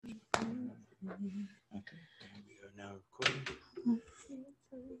Okay. And we are now recording.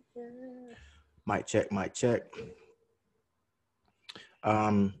 Mic check, mic check.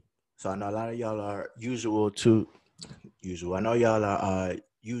 So I know a lot of y'all are usual. I know y'all are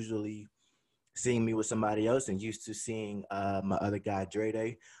usually seeing me with somebody else and used to seeing my other guy Dre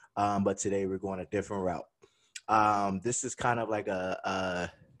Day. But today we're going a different route. This is kind of like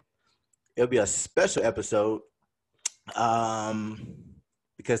it'll be a special episode.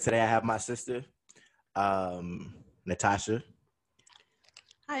 Because today I have my sister, Natasha.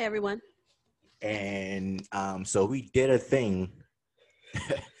 Hi, everyone. And so we did a thing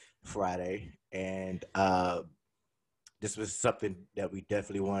Friday, and this was something that we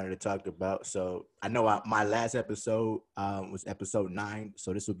definitely wanted to talk about. So I know my last episode was episode 9,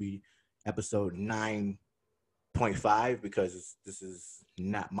 so this will be episode 9.5 because this is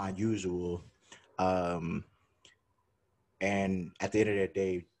not my usual. And at the end of the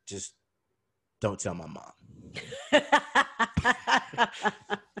day, just don't tell my mom.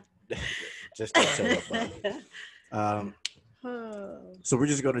 Just don't tell her mom. So we're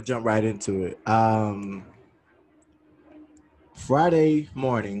just gonna jump right into it. Friday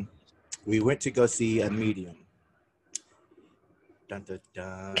morning, we went to go see a medium. Dun, dun,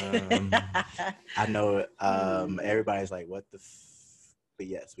 dun. I know everybody's like, what the but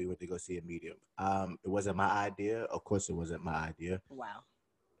yes, we went to go see a medium. It wasn't my idea. Of course, it wasn't my idea. Wow.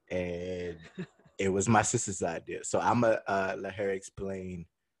 And it was my sister's idea. So I'm going to let her explain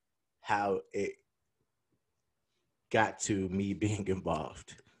how it got to me being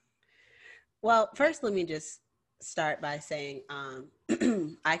involved. Well, first, let me just start by saying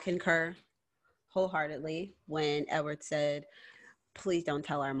I concur wholeheartedly when Edward said, please don't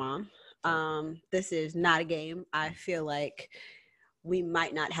tell our mom. This is not a game. I feel like we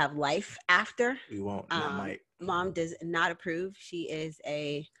might not have life after. We won't. Not might. Mom does not approve. She is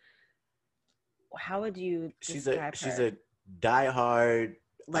how would you describe her? She's a diehard,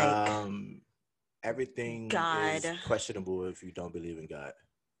 like, everything God. is questionable if you don't believe in God.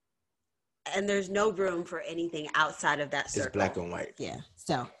 And there's no room for anything outside of that circle. It's black and white. Yeah.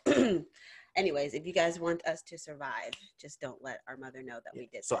 So anyways, if you guys want us to survive, just don't let our mother know that we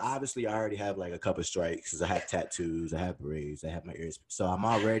did so this. Obviously I already have like a couple strikes because I have tattoos, I have braids, I have my ears. So I'm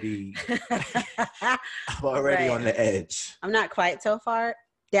already right on the edge. I'm not quite so far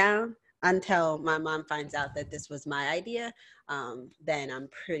down until my mom finds out that this was my idea. Then I'm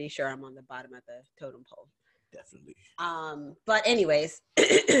pretty sure I'm on the bottom of the totem pole. Definitely. But anyways,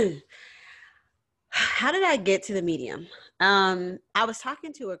 how did I get to the medium? I was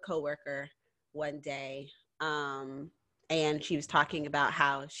talking to a coworker one day, and she was talking about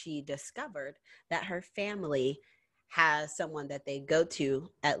how she discovered that her family has someone that they go to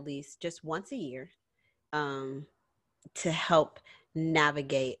at least just once a year to help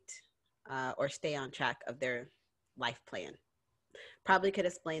navigate or stay on track of their life plan. Probably could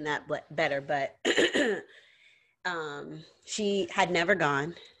explain that better, but she had never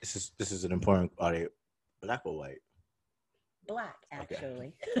gone. This is an important audio. Black or white? Black,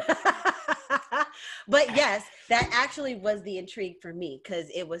 actually. Okay. But yes, that actually was the intrigue for me because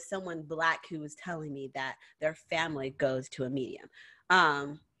it was someone Black who was telling me that their family goes to a medium.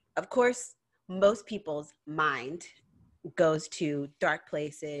 Of course, most people's mind goes to dark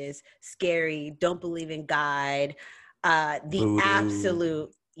places, scary, don't believe in God, the voodoo,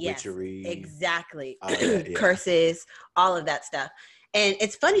 absolute witchery, exactly, curses, all of that stuff. And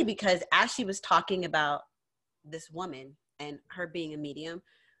it's funny because as she was talking about this woman and her being a medium,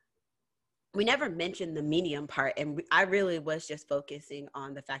 we never mentioned the medium part, and I really was just focusing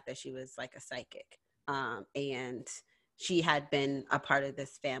on the fact that she was like a psychic, and she had been a part of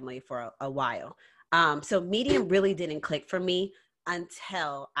this family for a while. So medium really didn't click for me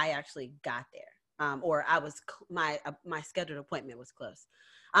until I actually got there, or I was my scheduled appointment was close.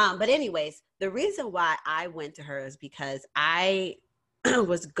 But anyways, the reason why I went to her is because I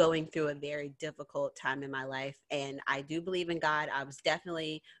was going through a very difficult time in my life, and I do believe in God. I was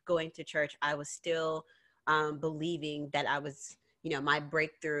definitely going to church. I was still believing that I was, my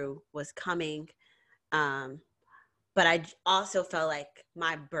breakthrough was coming. But I also felt like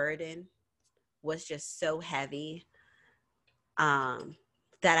my burden was just so heavy that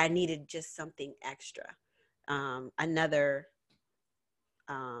I needed just something extra, another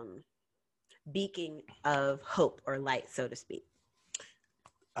beacon of hope or light, so to speak.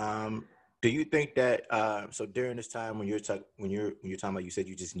 Do you think that so during this time when you're talking about, you said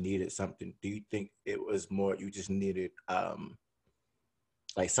you just needed something, do you think it was more you just needed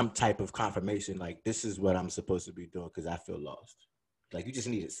like some type of confirmation, like this is what I'm supposed to be doing because I feel lost? Like you just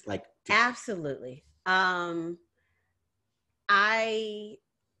needed like absolutely. I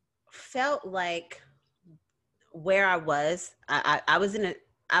felt like where I was, I was in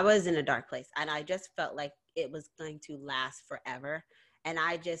a dark place, and I just felt like it was going to last forever. And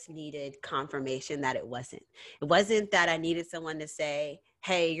I just needed confirmation that it wasn't. It wasn't that I needed someone to say,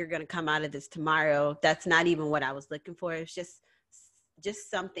 hey, you're going to come out of this tomorrow. That's not even what I was looking for. It's just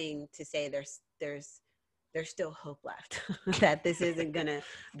something to say there's still hope left that this isn't going to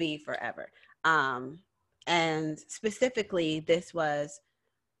be forever. And specifically, this was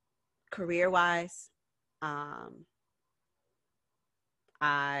career-wise.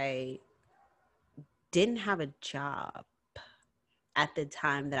 I didn't have a job at the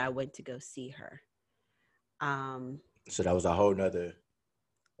time that I went to go see her. So that was a whole nother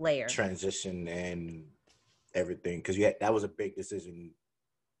layer transition and everything, because that was a big decision.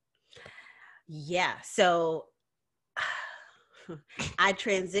 Yeah. So I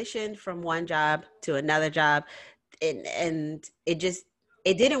transitioned from one job to another job, and it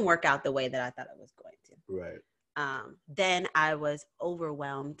didn't work out the way that I thought it was going to. Right. Then I was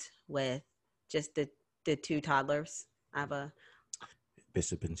overwhelmed with just the two toddlers. I have a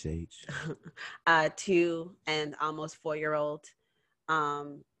Bishop and Sage, 2 and almost 4-year-old.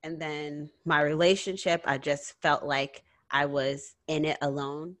 And then my relationship, I just felt like I was in it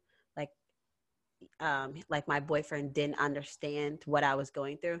alone. Like my boyfriend didn't understand what I was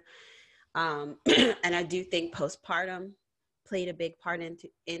going through. And I do think postpartum played a big part in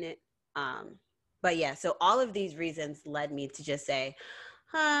it. But yeah, so all of these reasons led me to just say,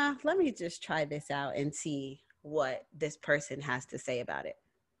 let me just try this out and see what this person has to say about it.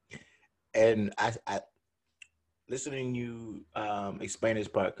 And I listening you explain this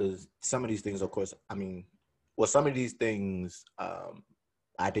part, because some of these things, of course, some of these things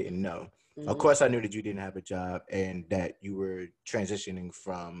I didn't know. Mm-hmm. Of course, I knew that you didn't have a job and that you were transitioning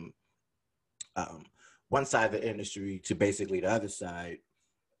from one side of the industry to basically the other side.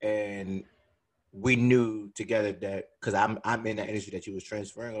 And we knew together that, because I'm in the industry that you was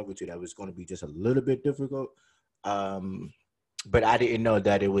transferring over to, that was going to be just a little bit difficult. But I didn't know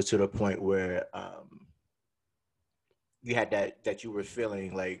that it was to the point where you had that you were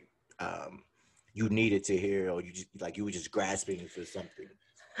feeling like you needed to hear, or you were just grasping for something.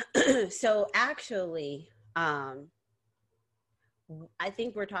 So actually, I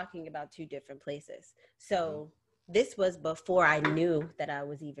think we're talking about two different places. So this was before I knew that I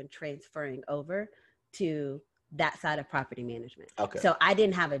was even transferring over to that side of property management. Okay. So I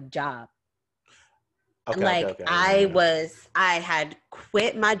didn't have a job. Okay. I had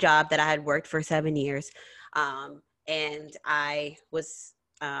quit my job that I had worked for 7 years. And I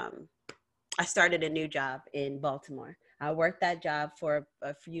started a new job in Baltimore. I worked that job for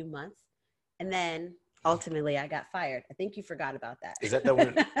a few months, and then ultimately I got fired. I think you forgot about that. Is that the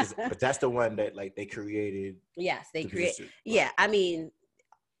one? But that's the one that they created. Yes, they created. Yeah, I mean,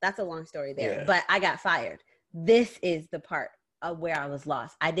 that's a long story there, yeah. But I got fired. This is the part of where I was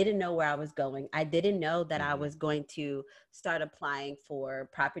lost. I didn't know where I was going. I didn't know that I was going to start applying for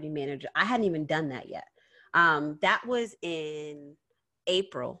property manager. I hadn't even done that yet. That was in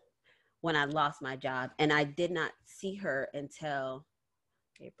April when I lost my job, and I did not see her until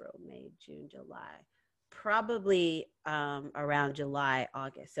April, May, June, July, probably around July,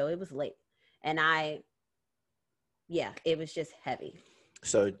 August. So it was late, and it was just heavy.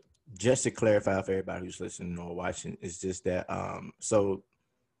 So just to clarify for everybody who's listening or watching, it's just that so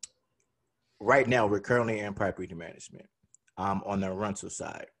right now we're currently in property management on the rental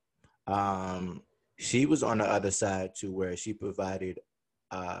side. She was on the other side to where she provided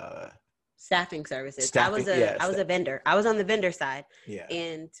staffing services. I was a vendor. I was on the vendor side. Yeah.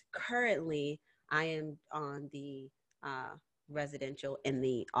 And currently I am on the residential and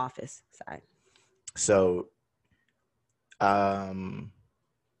the office side. So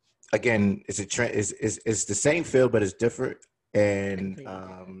again, it's a trend. It's the same field, but it's different. And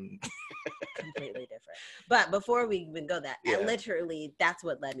completely different. But before we even go literally that's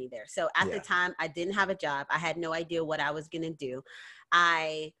what led me there. So at the time I didn't have a job. I had no idea what I was going to do.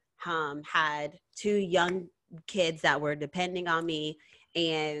 I had 2 young kids that were depending on me,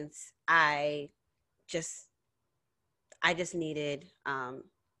 and I just needed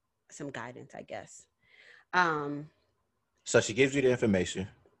some guidance, I guess. So she gives you the information.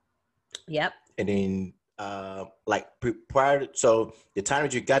 Yep. And then prior to, so the time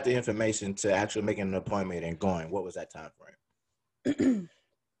that you got the information to actually making an appointment and going, what was that time frame?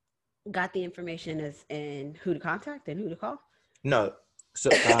 Got the information as in who to contact and who to call? No. So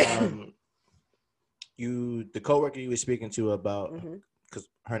the coworker you were speaking to about, because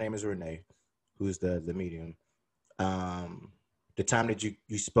her name is Renee, who's the medium. The time that you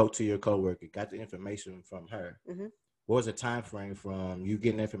spoke to your coworker, got the information from her, What was the time frame from you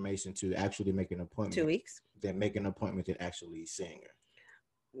getting information to actually making an appointment? 2 weeks. Then making an appointment and actually seeing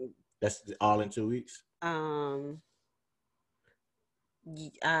her. That's all in 2 weeks. 2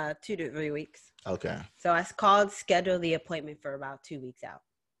 to 3 weeks. Okay. So I schedule the appointment for about 2 weeks out.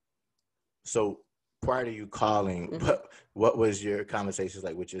 So prior to you calling, what was your conversations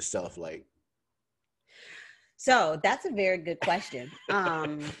like with yourself like? So that's a very good question.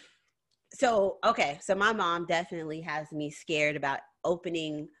 So my mom definitely has me scared about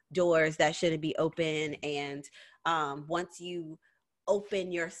opening doors that shouldn't be open. And once you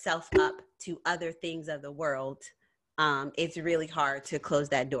open yourself up to other things of the world, it's really hard to close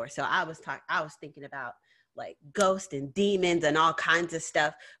that door. So I was thinking about like ghosts and demons and all kinds of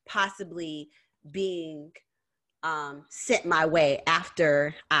stuff possibly being sent my way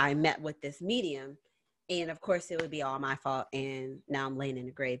after I met with this medium. And of course, it would be all my fault. And now I'm laying in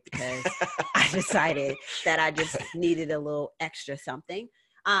the grave because I decided that I just needed a little extra something.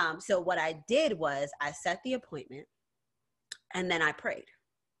 So what I did was I set the appointment and then I prayed.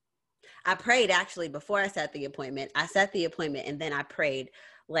 I prayed actually before I set the appointment. I set the appointment and then I prayed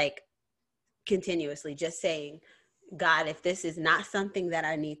like continuously, just saying, God, if this is not something that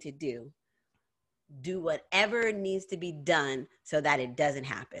I need to do whatever needs to be done so that it doesn't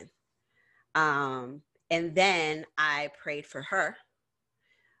happen. And then I prayed for her.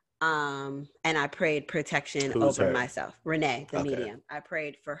 And I prayed protection over myself. Renee, the medium. I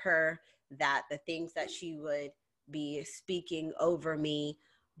prayed for her that the things that she would be speaking over me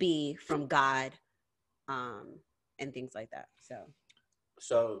be from God, and things like that.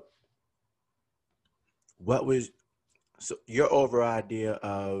 So what was your overall idea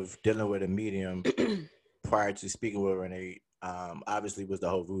of dealing with a medium prior to speaking with Renee? Obviously was the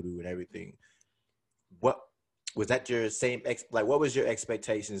whole voodoo and everything. What was that your same what was your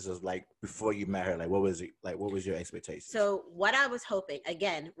expectations of like before you met her? Like what was it like? What was your expectations? So what I was hoping,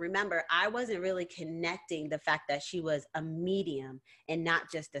 again, remember, I wasn't really connecting the fact that she was a medium and not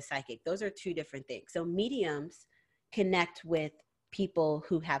just a psychic. Those are two different things. So mediums connect with people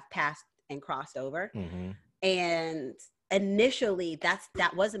who have passed and crossed over. Mm-hmm. And initially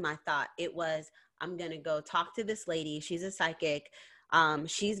that wasn't my thought. It was, I'm gonna go talk to this lady. She's a psychic.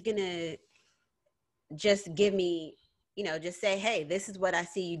 She's gonna just give me, just say, hey, this is what I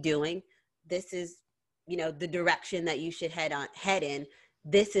see you doing. This is, the direction that you should head in.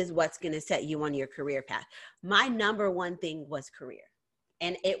 This is what's going to set you on your career path. My number one thing was career.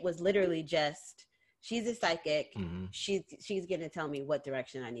 And it was literally just, she's a psychic. Mm-hmm. She's going to tell me what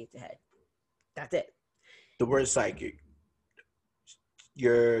direction I need to head. That's it. The word psychic,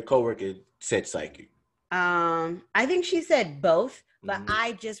 your coworker said psychic. I think she said both. But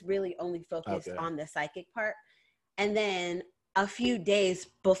I just really only focused on the psychic part. And then a few days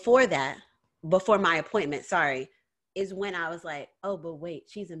before my appointment, is when I was like, oh, but wait,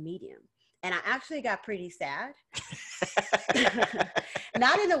 she's a medium. And I actually got pretty sad.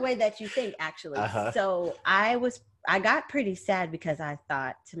 Not in the way that you think, actually. Uh-huh. So I got pretty sad because I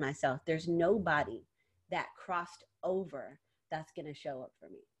thought to myself, there's nobody that crossed over that's going to show up for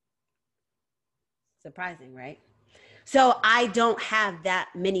me. Surprising, right? So I don't have that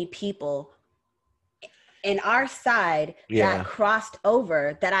many people in our side that crossed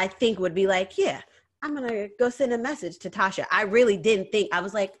over that I think would be like, yeah, I'm going to go send a message to Tasha. I really didn't think. I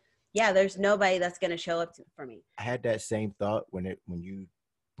was like, yeah, there's nobody that's going to show up for me. I had that same thought when you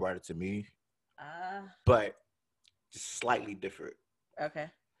brought it to me, but just slightly different. Okay.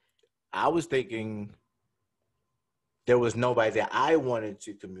 I was thinking there was nobody that I wanted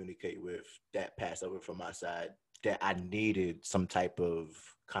to communicate with that passed over from my side that I needed some type of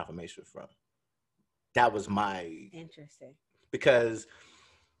confirmation from. That was my... Interesting. Because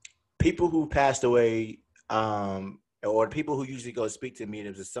people who passed away, or people who usually go speak to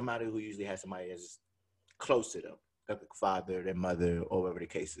mediums, is somebody who usually has somebody that's close to them, like their father, their mother, or whatever the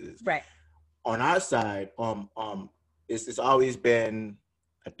case is. Right. On our side, it's always been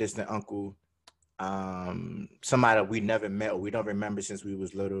a distant uncle, somebody we never met or we don't remember since we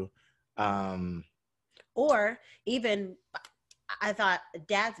was little. Or even, I thought,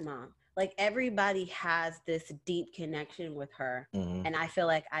 Dad's mom. Like, everybody has this deep connection with her, and I feel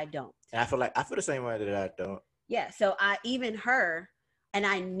like I don't. And I feel the same way that I don't. Yeah, so even her, and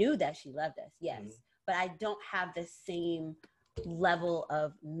I knew that she loved us, yes, but I don't have the same level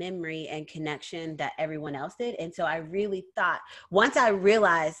of memory and connection that everyone else did. And so I really thought, once I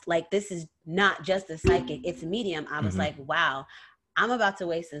realized, like, this is not just a psychic, it's a medium, I was like, wow, I'm about to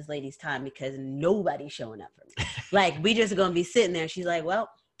waste this lady's time because nobody's showing up for me. Like, we just gonna be sitting there. She's like, well,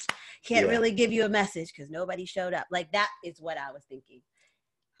 can't really give you a message because nobody showed up. Like, that is what I was thinking.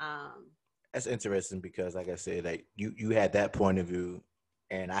 That's interesting because, like I said, like you had that point of view,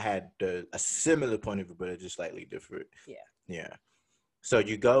 and I had a similar point of view, but it's just slightly different. Yeah. Yeah. So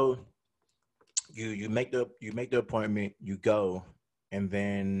you go, you make the appointment, you go, and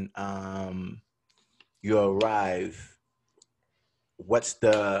then you arrive. What's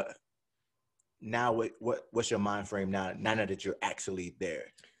the now? What's your mind frame now? Now that you're actually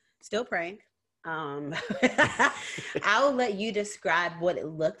there. Still praying. I'll let you describe what it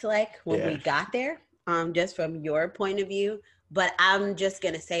looked like when we got there, just from your point of view. But I'm just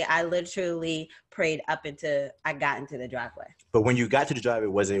gonna say I literally prayed up until I got into the driveway. But when you got to the driveway,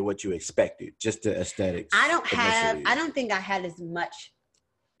 was it what you expected? Just the aesthetics? I don't think I had as much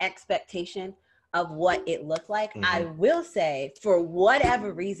expectation of what it looked like. Mm-hmm. I will say, for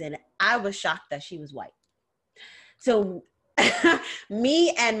whatever reason, I was shocked that she was white. So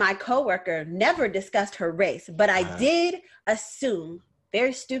me and my coworker never discussed her race, but I did assume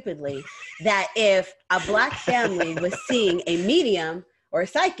very stupidly that if a Black family was seeing a medium or a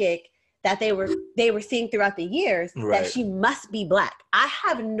psychic that they were seeing throughout the years, that she must be Black. I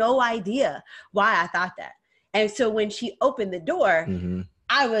have no idea why I thought that. And so when she opened the door,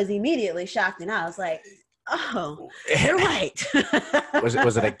 I was immediately shocked, and I was like, "Oh, you're right." was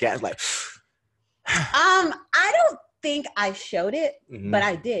it a gas like? I don't think I showed it, but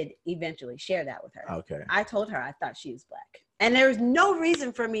I did eventually share that with her. Okay. I told her I thought she was Black, and there was no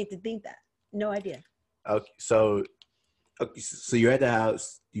reason for me to think that. No idea. Okay, so you're at the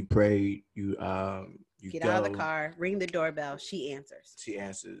house. You pray. You get out of the car, ring the doorbell. She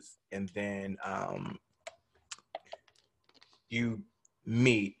answers, and then you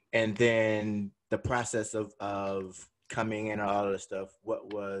meet, and then the process of coming in and all of the stuff.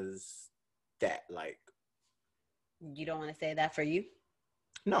 What was that like? You don't want to say that for you?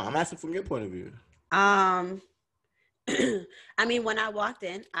 No, I'm asking from your point of view. I mean, when I walked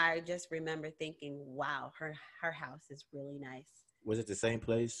in, I just remember thinking, wow, her house is really nice. Was it the same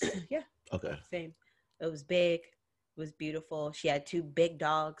place? Yeah. Okay. Same. It was big. It was beautiful. She had 2 big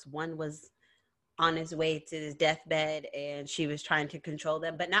dogs. One was on his way to his deathbed, and she was trying to control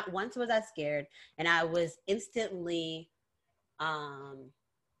them. But not once was I scared. And I was instantly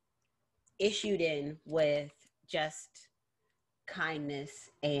issued in with just kindness,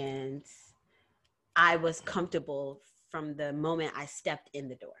 and I was comfortable from the moment I stepped in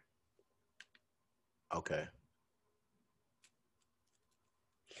the door. Okay.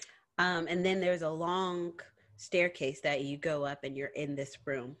 And then there's a long staircase that you go up, and you're in this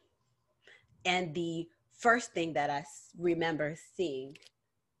room. And the first thing that I remember seeing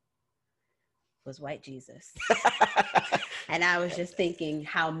was white Jesus. And I was just thinking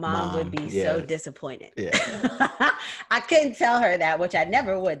how mom would be so disappointed. Yeah. I couldn't tell her that, which I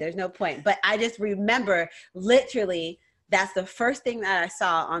never would. There's no point. But I just remember literally that's the first thing that I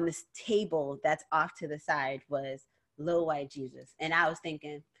saw on this table that's off to the side was little white Jesus. And I was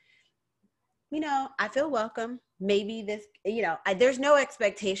thinking, I feel welcome. Maybe this, there's no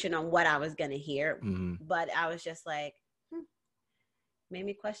expectation on what I was going to hear. But I was just like, made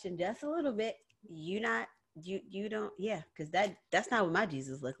me question just a little bit. You don't, because that's not what my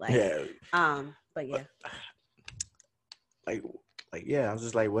Jesus looked like. Yeah. But yeah. Like yeah, I was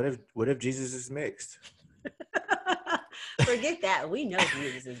just like, what if Jesus is mixed? Forget that. We know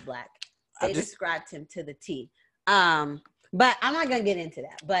Jesus is Black. They described him to the T. But I'm not gonna get into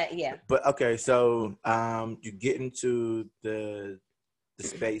that. But yeah. But okay, so you get into the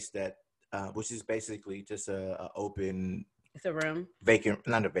space that which is basically just a open. It's a room.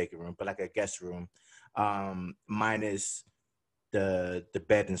 Not a vacant room, but like a guest room, minus the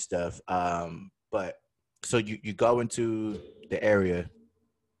bed and stuff. But so you go into the area.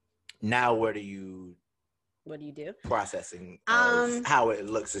 Now, what do you do? Processing of how it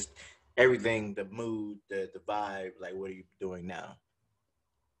looks, is everything, the mood, the vibe. Like, what are you doing now?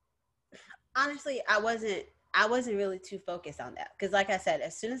 Honestly, I wasn't really too focused on that because, like I said,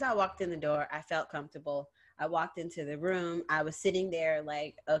 as soon as I walked in the door, I felt comfortable. I walked into the room. I was sitting there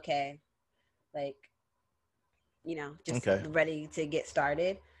like, okay, like, just ready to get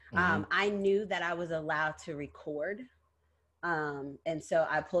started. I knew that I was allowed to record. And so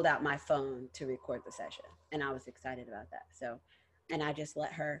I pulled out my phone to record the session, and I was excited about that. So, and I just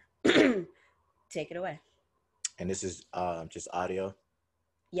let her take it away. And this is just audio?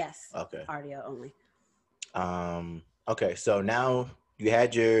 Yes. Okay. Audio only. Okay. So now you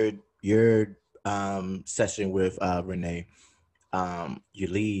had your session with Renee. You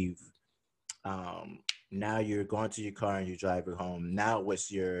leave. Now you're going to your car and you drive it home. Now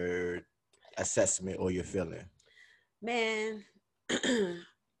what's your assessment or your feeling? Man,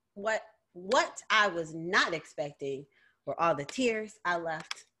 what I was not expecting were all the tears I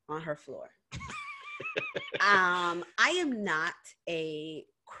left on her floor. I am not a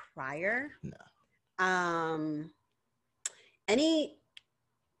crier. No. Any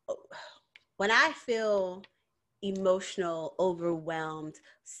when I feel emotional, overwhelmed,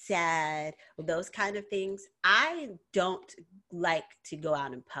 sad, those kind of things, I don't like to go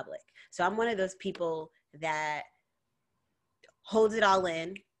out in public. So I'm one of those people that holds it all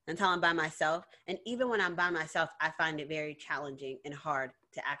in until I'm by myself. And even when I'm by myself, I find it very challenging and hard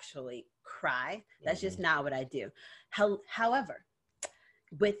to actually cry. That's just not what I do. However,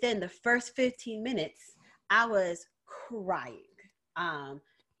 within the first 15 minutes, I was crying.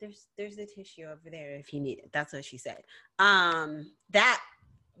 There's a tissue over there if you need it. That's what she said. That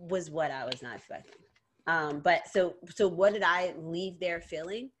was what I was not expecting. But so what did I leave there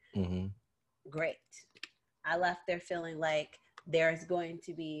feeling? Great. I left there feeling like there's going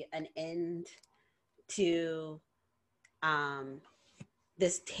to be an end to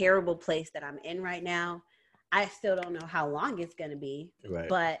this terrible place that I'm in right now. I still don't know how long it's going to be,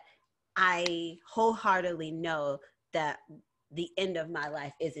 but I wholeheartedly know that the end of my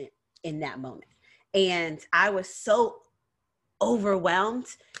life isn't in that moment. And I was so overwhelmed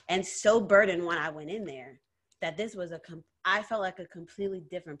and so burdened when I went in there that this was I felt like a completely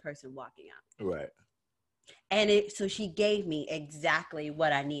different person walking out. Right. And so she gave me exactly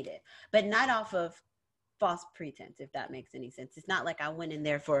what I needed, but not off of false pretense, if that makes any sense. It's not like I went in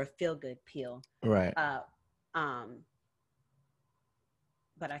there for a feel-good pill. Right. But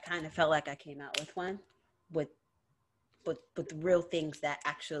I kind of felt like I came out with one with real things that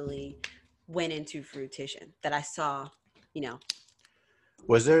actually went into fruition that I saw,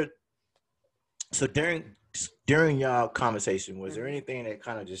 Was there, so during y'all conversation, was there anything that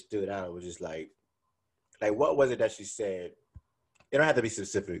kind of just stood out? It was just like what was it that she said? It don't have to be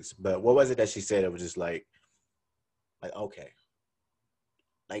specifics, but what was it that she said? It was just like okay,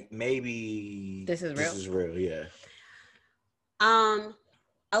 like maybe this is real. Yeah.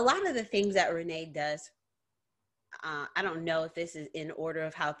 A lot of the things that Renee does, I don't know if this is in order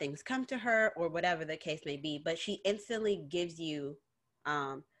of how things come to her or whatever the case may be, but she instantly gives you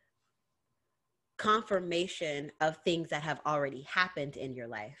confirmation of things that have already happened in your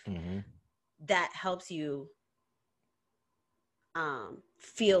life that helps you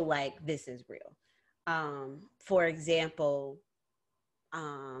feel like this is real. For example,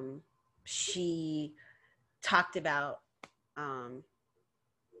 she talked about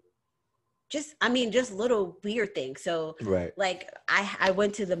just little weird things. So like I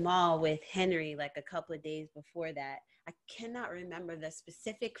went to the mall with Henry like a couple of days before that. I cannot remember the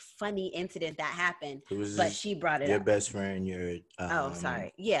specific funny incident that happened, but she brought it your up. Your best friend, your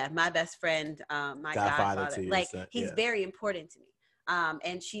sorry. Yeah, my best friend, my godfather. To you, like he's very important to me.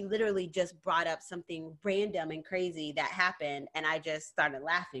 And she literally just brought up something random and crazy that happened, and I just started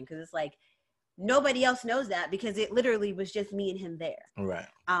laughing because it's like nobody else knows that because it literally was just me and him there. Right.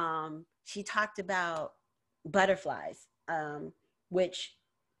 She talked about butterflies, which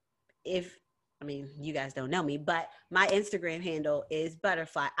you guys don't know me, but my Instagram handle is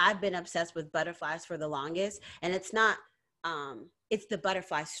butterfly. I've been obsessed with butterflies for the longest, and it's not, it's the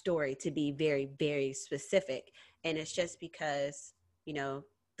butterfly story to be very, very specific. And it's just because,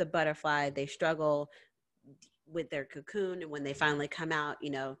 the butterfly, they struggle with their cocoon, and when they finally come out,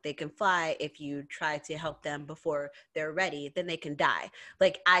 they can fly. If you try to help them before they're ready, then they can die.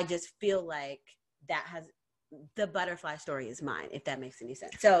 Like, I just feel like the butterfly story is mine, if that makes any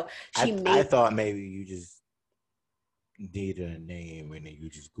sense. So I thought maybe you just needed a name and then you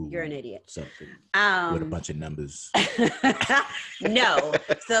just Googled you're an idiot something with a bunch of numbers. No.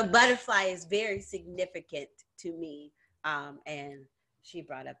 So butterfly is very significant to me. And she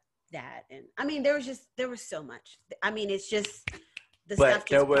brought up that, and there was so much. It's just the stuff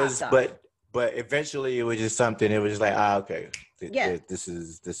just pops off. But eventually it was just something. It was just like, okay, this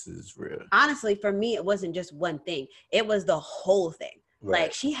is real. Honestly, for me, it wasn't just one thing. It was the whole thing. Right.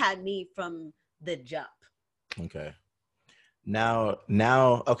 Like, she had me from the jump. Okay. Now,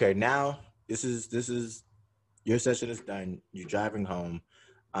 this is your session is done. You're driving home.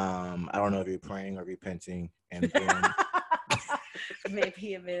 I don't know if you're praying or repenting, and then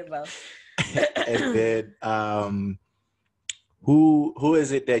maybe a bit of both. And then, who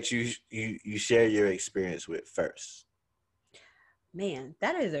is it that you share your experience with first? Man,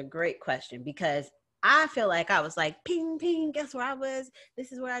 that is a great question, because I feel like I was like, ping, ping, guess where I was?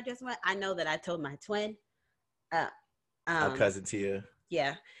 This is where I just went. I know that I told my twin. Our cousin Tia.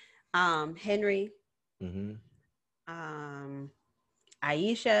 Yeah. Henry. Mm-hmm.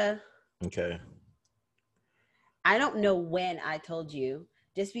 Aisha. Okay. I don't know when I told you,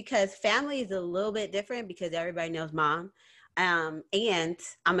 just because family is a little bit different because everybody knows mom. And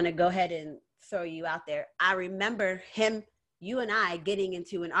I'm going to go ahead and throw you out there. I remember you and I getting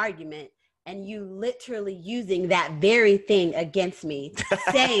into an argument and you literally using that very thing against me,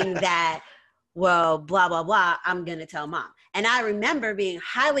 saying that, well, blah, blah, blah, I'm going to tell mom. And I remember being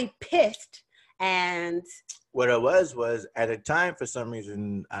highly pissed. And what it was at the time, for some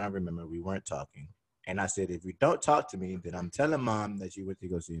reason, I don't remember, we weren't talking. And I said, if you don't talk to me, then I'm telling mom that you went to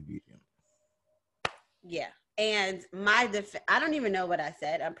go see a medium. Yeah. And I don't even know what I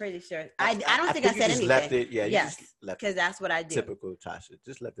said. I'm pretty sure. I don't think I said anything. Left it. Yeah. Yes. Because that's what I do. Typical Tasha.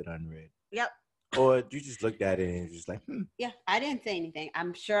 Just left it unread. Yep. Or you just looked at it and just like, Yeah. I didn't say anything.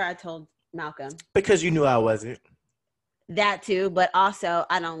 I'm sure I told Malcolm. Because you knew I wasn't. That too. But also,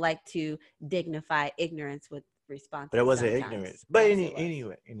 I don't like to dignify ignorance with response. But it wasn't ignorance. But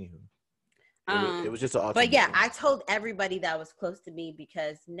anyway. It was just an But yeah, I told everybody that was close to me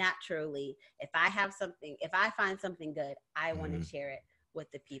because naturally, if I find something good, I want to share it with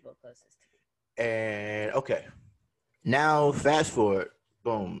the people closest to me. And okay, now fast forward,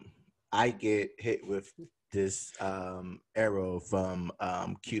 boom, I get hit with this arrow from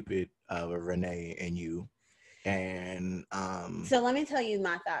Cupid, Renee, and you. And so let me tell you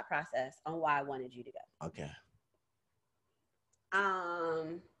my thought process on why I wanted you to go. Okay.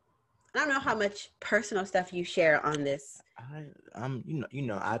 I don't know how much personal stuff you share on this. I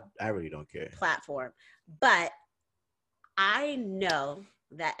really don't care. Platform, but I know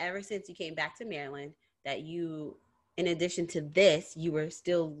that ever since you came back to Maryland, that you, in addition to this, you were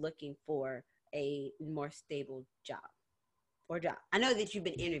still looking for a more stable job. I know that you've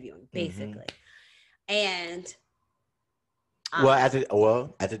been interviewing, basically, and at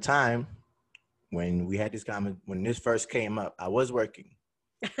the time when we had this comment, when this first came up, I was working.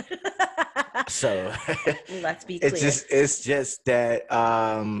 So let's be clear. It's just that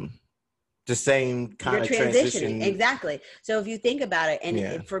the same kind of transition. Exactly. So if you think about it,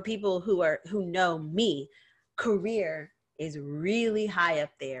 and for people who know me, career is really high up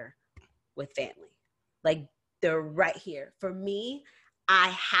there with family. Like they're right here. For me, I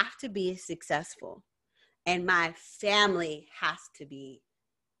have to be successful and my family has to be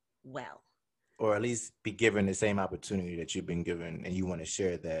well. Or at least be given the same opportunity that you've been given, and you want to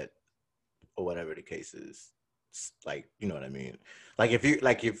share that, or whatever the case is. Like, you know what I mean? Like if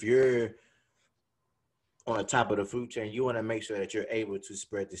you're on the top of the food chain, you want to make sure that you're able to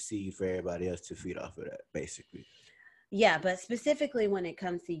spread the seed for everybody else to feed off of that, basically. Yeah, but specifically when it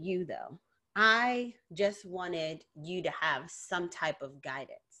comes to you, though, I just wanted you to have some type of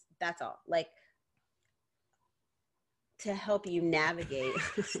guidance. That's all. Like, to help you navigate.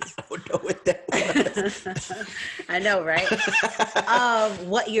 I don't know what that was. I know, right? Of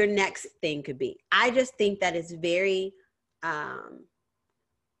what your next thing could be. I just think that it's very, I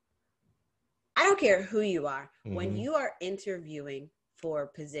don't care who you are. When you are interviewing for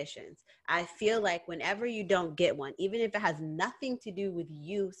positions, I feel like whenever you don't get one, even if it has nothing to do with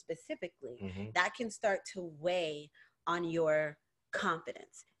you specifically, that can start to weigh on your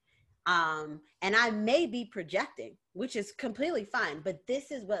confidence. And I may be projecting, which is completely fine, but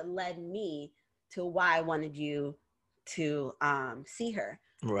this is what led me to why I wanted you to see her.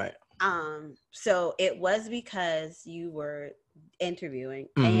 Right. So it was because you were interviewing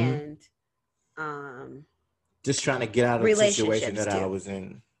and just trying to get out of the situation that I was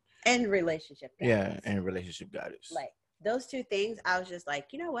in. And relationship guidance. Yeah, and relationship guidance. Like those two things, I was just like,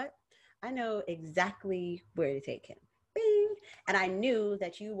 you know what? I know exactly where to take him. Bing. And I knew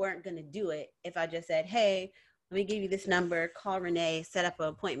that you weren't going to do it if I just said, hey, let me give you this number, call Renee, set up an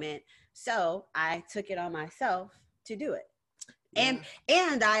appointment. So I took it on myself to do it. Yeah.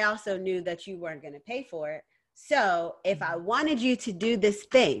 And I also knew that you weren't going to pay for it. So if I wanted you to do this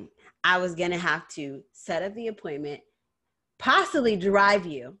thing, I was going to have to set up the appointment, possibly drive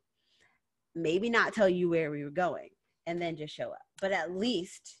you, maybe not tell you where we were going, and then just show up. But at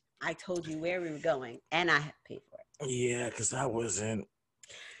least I told you where we were going and I had to pay for it. Yeah, because I wasn't.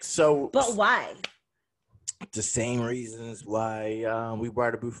 So. But why? The same reasons why we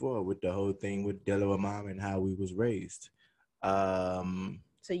brought it before, with the whole thing with dealing with mom and how we was raised.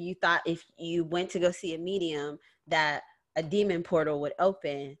 So you thought if you went to go see a medium that a demon portal would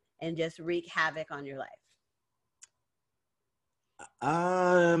open and just wreak havoc on your life?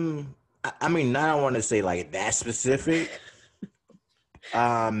 I mean, I don't want to say like that specific.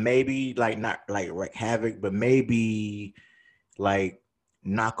 Maybe like not like wreak havoc, but maybe like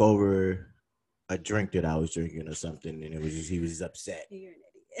knock over a drink that I was drinking or something, and it was just, he was upset. You're an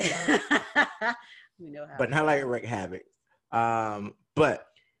idiot. We know how. But not like wreak havoc. But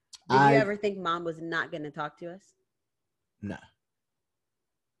did you ever think mom was not going to talk to us? No.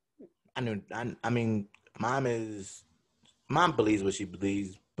 I mean, mom is mom believes what she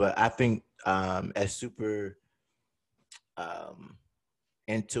believes, but I think as super um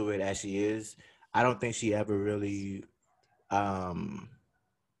into it as she is, I don't think she ever really um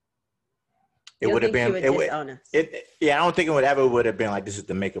it You don't would have think she been would it would disown us? yeah, I don't think it would ever would have been like this is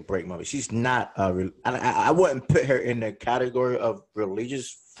the make or break moment. She's not I wouldn't put her in the category of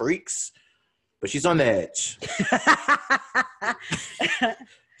religious freaks, but she's on the edge.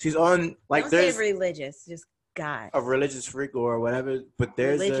 She's on like Don't say there's religious, just God. a religious freak or whatever, but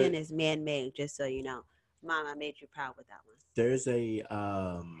Religion is man-made, just so you know. Mom, I made you proud with that one. there's a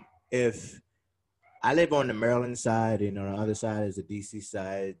if I live on the Maryland side and on the other side is the DC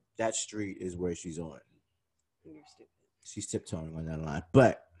side, that street is where she's on. You're stupid. She's tiptoeing on that line.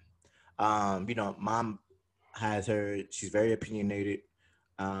 But mom has her, she's very opinionated.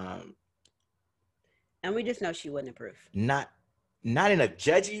 Um And we just know she wouldn't approve. not in a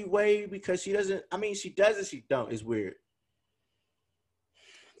judgy way because she doesn't, I mean she does and she don't. It's weird.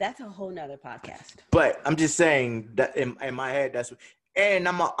 That's a whole nother podcast. But I'm just saying that in my head, that's and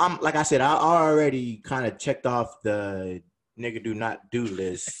I'm like I said, I already kind of checked off the nigga do not do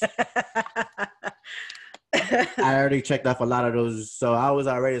list. I already checked off a lot of those, so I was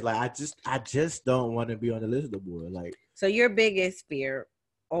already like, I just don't want to be on the list no more. Like, so your biggest fear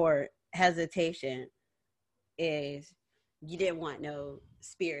or hesitation is you didn't want no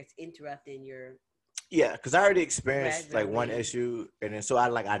spirits interrupting your. Yeah, because I already experienced like one regularly. issue, and then so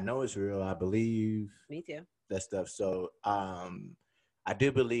I know it's real. I believe Me too. that stuff. So I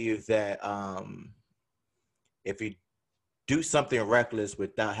do believe that if you do something reckless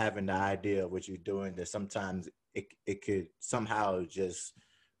without having the idea of what you're doing, that sometimes it could somehow just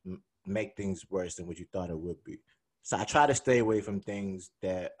make things worse than what you thought it would be. So I try to stay away from things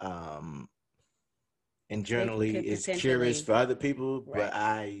that and generally is curious for other people, right.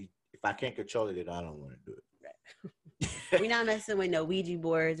 But if I can't control it, I don't want to do it. Right. We're not messing with no Ouija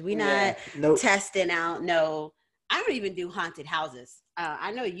boards. We're not testing out no. I don't even do haunted houses.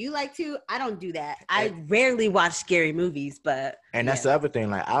 I know you like to. I don't do that. I rarely watch scary movies, but that's the other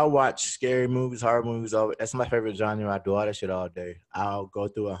thing. Like I watch scary movies, horror movies. That's my favorite genre. I do all that shit all day. I'll go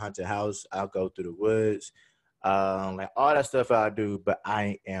through a haunted house. I'll go through the woods, like all that stuff I'll do. But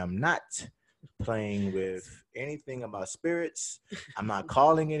I am not playing with anything about spirits. I'm not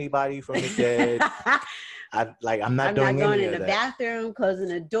calling anybody from the dead. I'm not doing going any in of the that. bathroom, closing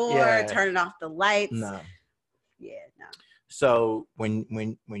the door, turning off the lights. No. Yeah, no. So when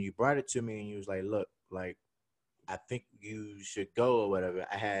you brought it to me and you was like, look, like I think you should go or whatever,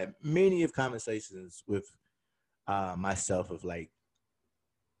 I had many of conversations with myself of like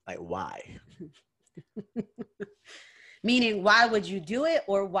why? Meaning, why would you do it,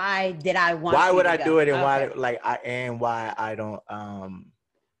 or why did I want? Why would I go? do it, and okay. why I don't?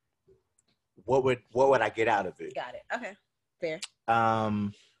 What would I get out of it? Got it. Okay, fair.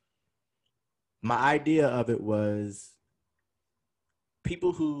 My idea of it was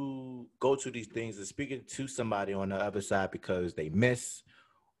people who go to these things and speaking to somebody on the other side because they miss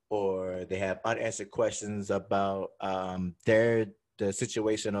or they have unanswered questions about the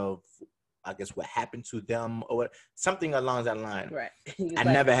situation of, I guess, what happened to them or something along that line. Right. I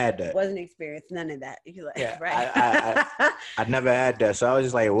never had that. Wasn't experienced none of that. You're like, yeah, right. I never had that. So I was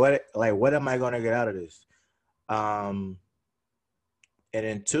just like, what am I going to get out of this? And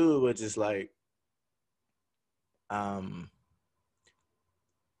then two, it was just like I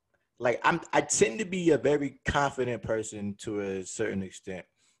tend to be a very confident person to a certain extent.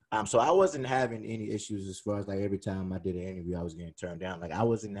 So I wasn't having any issues as far as like every time I did an interview, I was getting turned down. Like I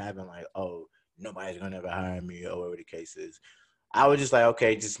wasn't having like, oh, nobody's gonna ever hire me or whatever the case is. I was just like,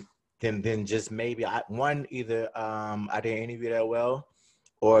 okay, just then just maybe either I didn't interview that well,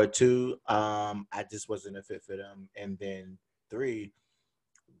 or two, I just wasn't a fit for them. And then three,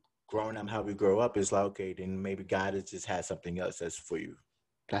 growing up how we grow up is like, okay, then maybe God has just had something else that's for you.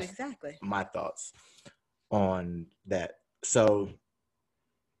 That's exactly my thoughts on that. So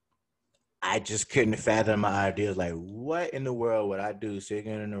I just couldn't fathom my ideas. Like, what in the world would I do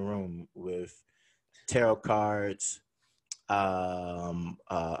sitting in a room with tarot cards,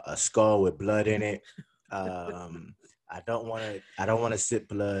 a skull with blood in it? I don't want to sip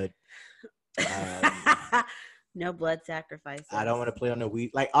blood. No blood sacrifices. I don't want to play on the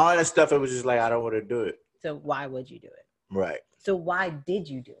weed. Like all that stuff. It was just like I don't want to do it. So why would you do it? Right. So why did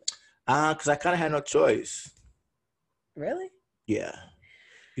you do it? Because I kind of had no choice. Really? Yeah.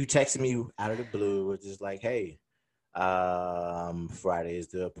 You texted me out of the blue, which is like, hey, Friday is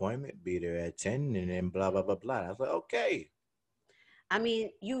the appointment. Be there at 10 and then blah, blah, blah, blah. I was like, okay. I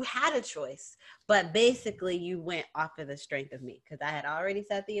mean, you had a choice, but basically you went off of the strength of me because I had already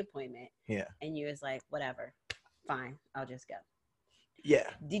set the appointment. Yeah. And you was like, whatever. fine, I'll just go. Yeah.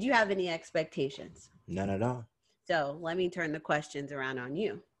 Did you have any expectations? None at all. So let me turn the questions around on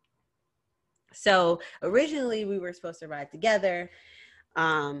you. So originally we were supposed to ride together.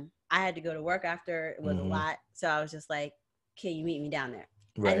 I had to go to work after. It was a lot. So I was just like, can you meet me down there?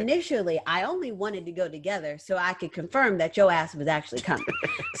 Right. Initially, I only wanted to go together so I could confirm that your ass was actually coming.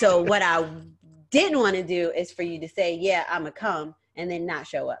 So what I didn't want to do is for you to say, yeah, I'm going to come, and then not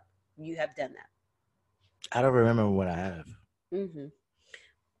show up. You have done that. I don't remember what I have.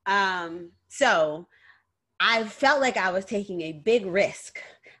 So I felt like I was taking a big risk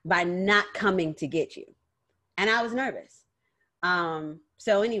by not coming to get you. And I was nervous.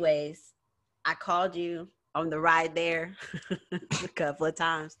 So anyways, I called you on the ride there a couple of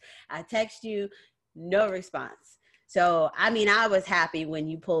times. I text you, no response. So, I mean, I was happy when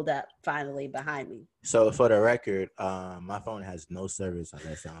you pulled up finally behind me. So for the record, my phone has no service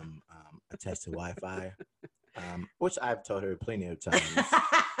unless I'm attached to Wi-Fi, which I've told her plenty of times.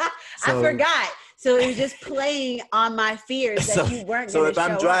 So, I forgot. So it was just playing on my fears that you weren't going to show up. So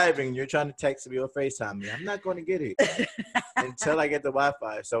if I'm driving, you're trying to text me or FaceTime me, I'm not going to get it until I get the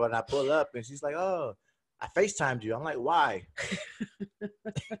Wi-Fi. So when I pull up and she's like, oh, I FaceTimed you. I'm like, why?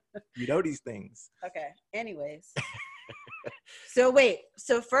 You know these things. Okay. Anyways. So wait.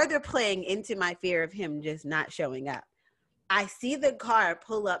 So further playing into my fear of him just not showing up, I see the car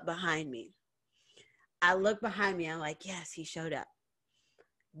pull up behind me. I look behind me. I'm like, yes, he showed up.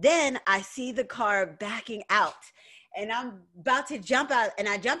 Then I see the car backing out and I'm about to jump out, and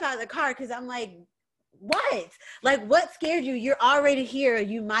I jump out of the car because I'm like, what? Like, what scared you? You're already here.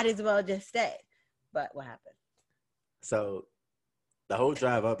 You might as well just stay. But what happened? So the whole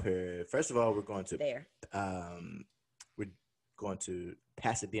drive up here, first of all, we're going to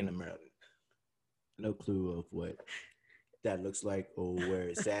Pasadena, Maryland. No clue of what that looks like or where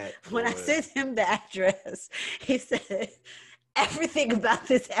it's at. When I sent him the address, he said, everything about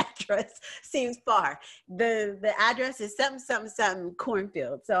this address seems far. The address is something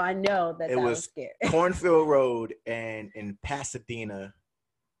cornfield. So I know that I was scared. Cornfield Road and in Pasadena,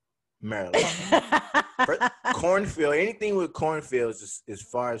 Maryland. Cornfield, anything with cornfields is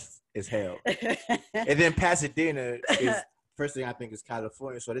far as hell. And then Pasadena is first thing I think is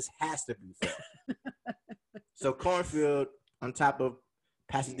California, so this has to be far. So cornfield on top of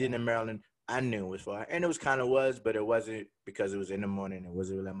Pasadena, Maryland, I knew it was far. And it was but it wasn't because it was in the morning. It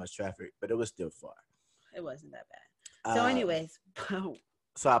wasn't really that much traffic, but it was still far. It wasn't that bad. So anyways.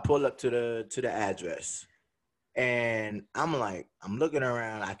 So I pulled up to the address. And I'm looking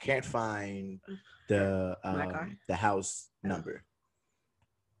around. I can't find the house number.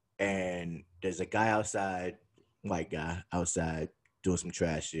 And there's a guy outside, white guy outside doing some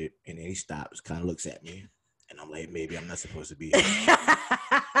trash shit. And then he stops, kind of looks at me. And I'm like, maybe I'm not supposed to be here.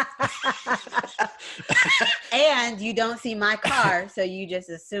 And you don't see my car, so you just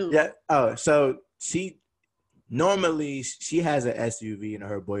assume. Yeah. Oh, so normally she has an SUV and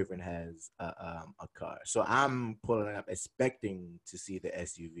her boyfriend has a car. So I'm pulling up expecting to see the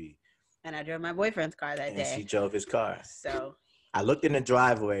SUV. And I drove my boyfriend's car that day. She drove his car. So I looked in the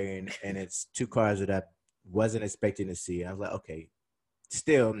driveway and it's two cars that I wasn't expecting to see. I was like, okay.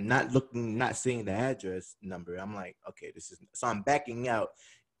 Still not seeing the address number. I'm like, okay, so I'm backing out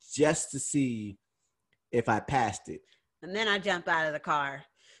just to see if I passed it. And then I jump out of the car,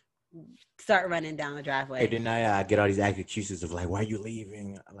 start running down the driveway. And then I get all these accusations of like, why are you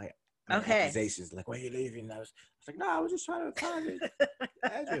leaving? Like, okay. Accusations like, why are you leaving? I was like, no, I was just trying to find the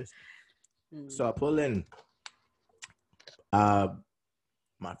address. So I pull in. My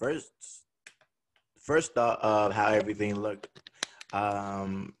first thought of how everything looked.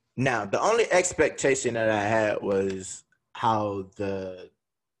 Now the only expectation that I had was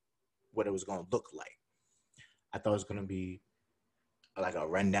what it was going to look like. I thought it was going to be like a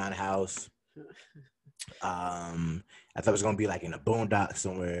rundown house. I thought it was going to be like in a boondock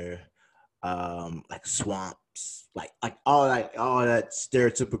somewhere, like swamps, like all that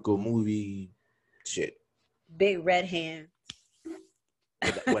stereotypical movie shit. Big red hand.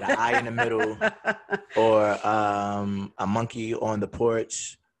 With an eye in the middle, or a monkey on the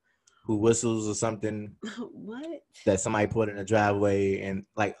porch who whistles or something. What? That somebody put in the driveway, and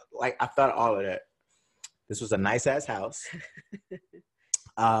like I thought all of that. This was a nice ass house.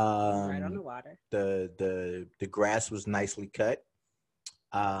 Right on the water. The grass was nicely cut.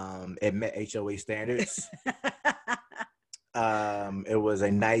 It met HOA standards. It was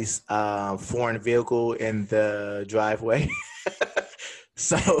a nice foreign vehicle in the driveway.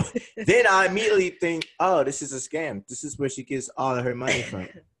 So then I immediately think, oh, this is a scam. This is where she gets all of her money from.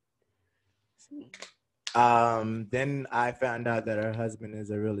 Then I found out that her husband is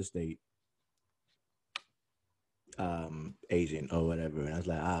a real estate agent or whatever. And I was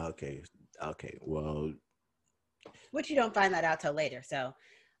like, okay, well, Which you don't find that out till later. So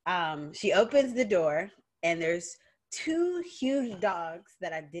she opens the door, and there's two huge dogs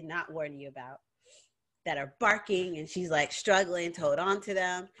that I did not warn you about that are barking, and she's like struggling to hold on to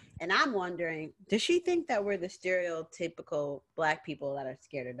them. And I'm wondering, does she think that we're the stereotypical Black people that are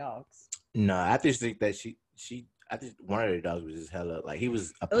scared of dogs? no, I just think that I think one of the dogs was just hella, like, he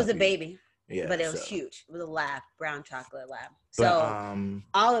was a It was a puppy. baby, Yeah, but it was so. huge. It was a lab, brown chocolate lab. But So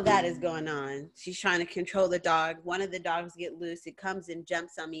all of that is going on. She's trying to control the dog. One of the dogs get loose. It comes and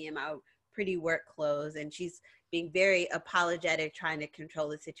jumps on me in my pretty work clothes, and she's being very apologetic, trying to control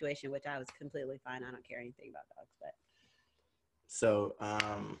the situation, which I was completely fine. I don't care anything about dogs, but. So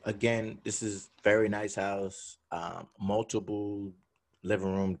again, this is very nice house, multiple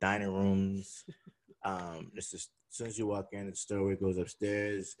living room, dining rooms. This is, as soon as you walk in, the stairway goes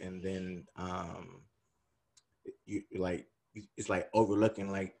upstairs, and then it's like overlooking,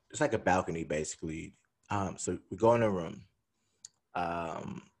 like it's like a balcony basically. So we go in the room.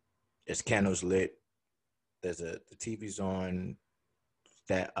 There's candles lit. The TV's on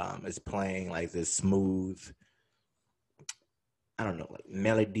that is playing like this smooth, I don't know, like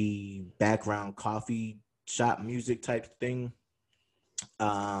melody, background coffee shop music type thing.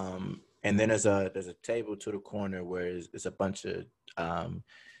 And then there's a table to the corner where it's a bunch of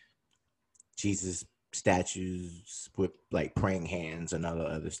Jesus statues with like praying hands and all the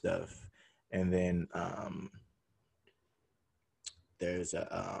other stuff. And then there's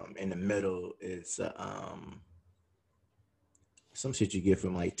in the middle it's some shit you get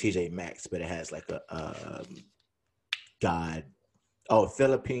from like TJ Maxx, but it has like a God. Oh,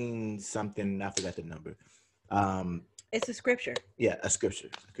 Philippines something. I forgot the number. It's a scripture. Yeah, a scripture.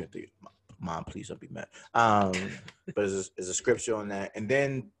 I couldn't think. Mom, please don't be mad. But there's a scripture on that, and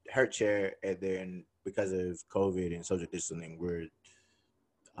then her chair, and then because of COVID and social distancing, we're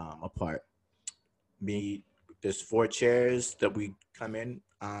apart. There's 4 chairs that we come in,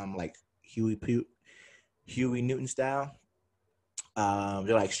 like Huey Newton style.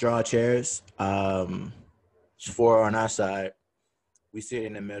 They're like straw chairs. It's 4 on our side. We sit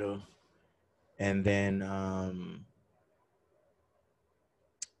in the middle, and then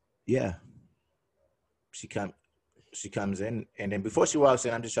yeah, she comes in, and then before she walks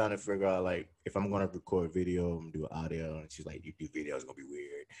in, I'm just trying to figure out like if I'm gonna record video and do audio, and she's like, "You do video, it's gonna be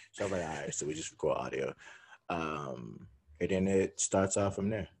weird." So I'm like, "All right," so we just record audio, and then it starts off from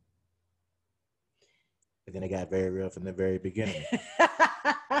there. And then it got very real from the very beginning.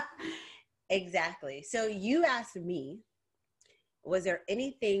 Exactly. So you asked me, was there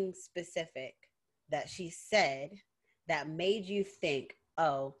anything specific that she said that made you think,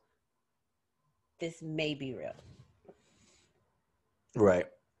 oh, this may be real? Right.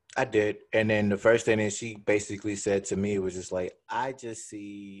 I did. And then the first thing that she basically said to me was just like, I just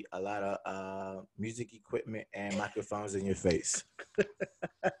see a lot of music equipment and microphones in your face.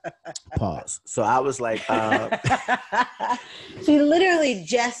 Pause. So I was like, she literally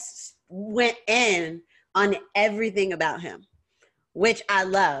just went in on everything about him, which I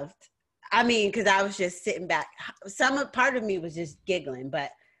loved. I mean, because I was just sitting back. Part of me was just giggling,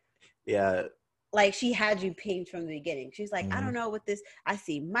 but yeah. Like she had you pinged from the beginning. She's like, I don't know what this, I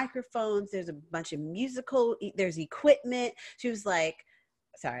see microphones. There's a bunch of there's equipment. She was like,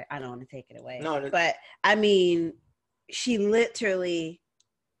 sorry, I don't want to take it away. No, but I mean, she literally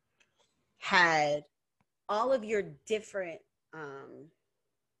had all of your different,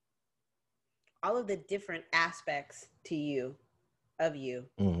 all of the different aspects to you, of you.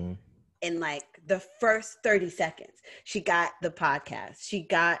 Mm-hmm. In like the first 30 seconds. She got the podcast. She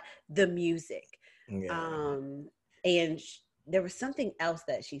got the music. Yeah. And there was something else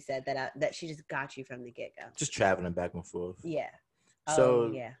that she said that she just got you from the get-go. Just traveling back and forth. Yeah. So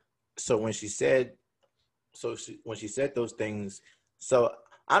yeah. So when she said those things, so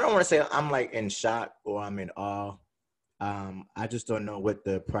I don't want to say I'm like in shock or I'm in awe. I just don't know what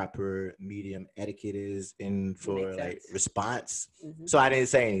the proper medium etiquette is for like response. Mm-hmm. So I didn't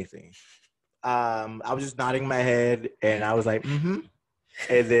say anything. I was just nodding my head and I was like, mm-hmm.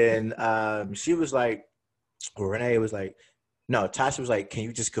 And then she was like, or Renee was like, no, Tasha was like, can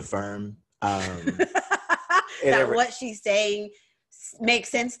you just confirm that what she's saying makes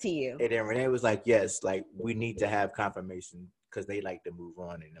sense to you? And then Renee was like, yes, like we need to have confirmation because they like to move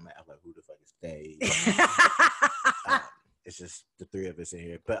on. And I'm like, who the fuck is they? It's just the 3 of us in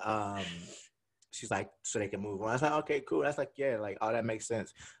here. But she's like, so they can move on. I was like, okay, cool. That's like, yeah, like all that makes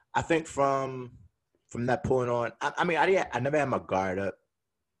sense. I think from that point on, I mean, I never had my guard up.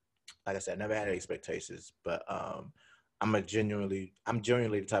 Like I said, I never had expectations, but I'm genuinely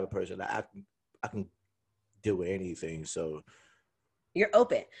the type of person that I can deal with anything. So you're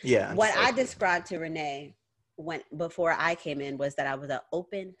open. Yeah. What I described to Renee before I came in was that I was an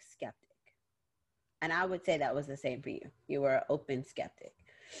open skeptic. And I would say that was the same for you. You were an open skeptic.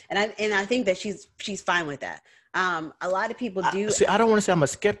 And I think that she's fine with that. A lot of people do. I don't want to say I'm a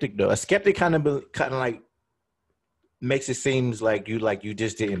skeptic though. A skeptic kind of like makes it seems like you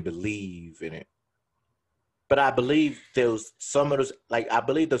just didn't believe in it. But I believe some of those, like, I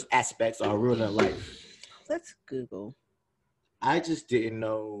believe those aspects are real in life. Let's Google. I just didn't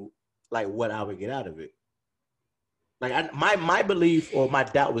know, like, what I would get out of it. Like, my belief or my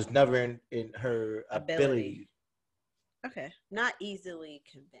doubt was never in her ability. Okay, not easily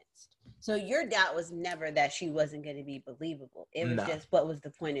convinced. So your doubt was never that she wasn't going to be believable. It was just, what was the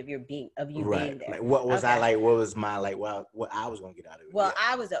point of you being there? Like, what was I like? What was my what I was going to get out of it? Well,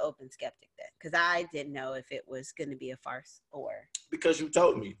 I was an open skeptic then because I didn't know if it was going to be a farce or because you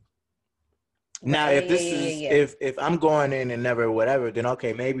told me. Now, if this is if I'm going in and never whatever, then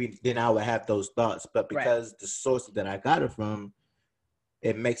okay, maybe then I would have those thoughts. But because the source that I got it from,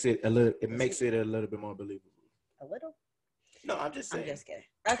 it makes it a little bit more believable. A little? No, I'm just saying. I'm just kidding.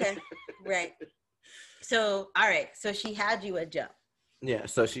 Okay, right. So, all right. So she had you a jump. Yeah.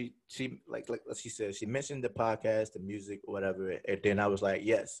 So she like she said, she mentioned the podcast, the music, whatever, and then I was like,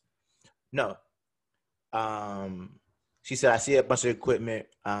 yes, no. She said, I see a bunch of equipment,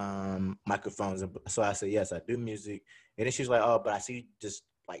 microphones, and so I said, yes, I do music. And then she was like, oh, but I see you just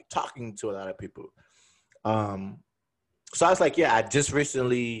like talking to a lot of people. So I was like, yeah, I just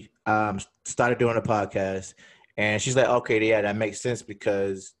recently started doing a podcast. And she's like, okay, yeah, that makes sense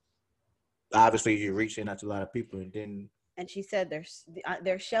because obviously you're reaching out to a lot of people. And she said,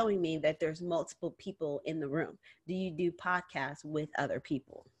 they're showing me that there's multiple people in the room. Do you do podcasts with other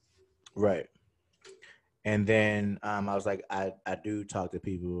people? Right. And then I was like, I do talk to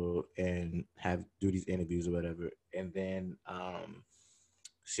people and do these interviews or whatever. And then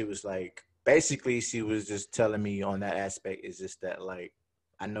she was like, basically, she was just telling me on that aspect is just that, like,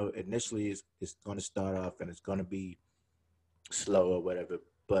 I know initially it's going to start off and it's going to be slow or whatever,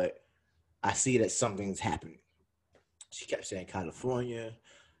 but I see that something's happening. She kept saying California.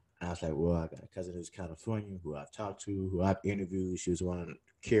 And I was like, well, I got a cousin who's California who I've talked to, who I've interviewed.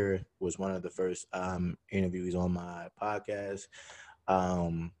 Kira was one of the first interviews on my podcast.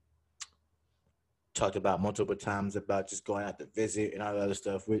 Talked about multiple times about just going out to visit and all the other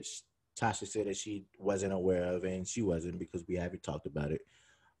stuff, which Tasha said that she wasn't aware of, and she wasn't because we haven't talked about it.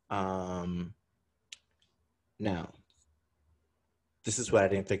 Now, this is what I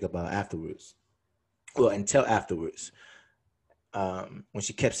didn't think about afterwards. Well, until afterwards. When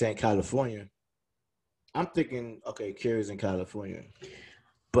she kept saying California, I'm thinking, okay, Kira's in California.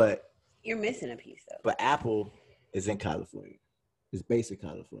 But you're missing a piece though. But Apple is in California. It's based in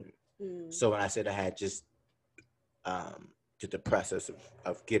California. So when I said I had just did the process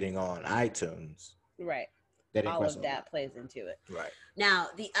of getting on iTunes. Right. All of that plays into it. Right. Now,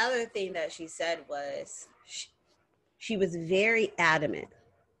 the other thing that she said was she was very adamant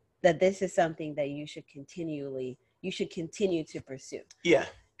that this is something that you should continue to pursue. Yeah.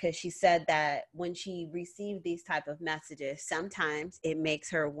 Because she said that when she received these type of messages, sometimes it makes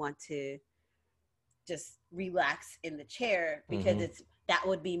her want to just relax in the chair because that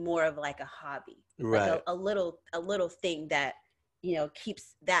would be more of like a hobby, right? Like a little thing that,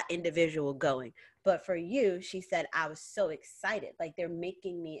 keeps that individual going. But for you, she said, I was so excited. Like, they're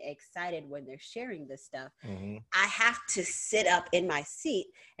making me excited when they're sharing this stuff. I have to sit up in my seat.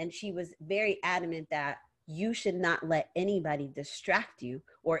 And she was very adamant that you should not let anybody distract you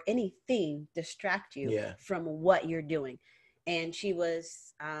or anything distract you from what you're doing. And she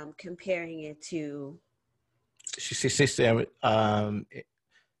was comparing it to... She said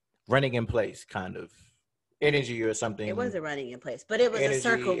running in place, kind of. Energy or something. It wasn't running in place, but it was a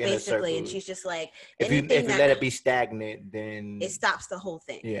circle basically. And she's just like, if you let it be stagnant, then it stops the whole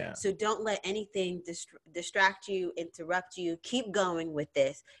thing. Yeah. So don't let anything distract you, interrupt you. Keep going with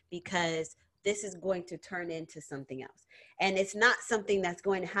this because this is going to turn into something else. And it's not something that's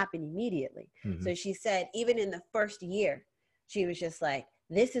going to happen immediately. So she said, even in the first year, she was just like,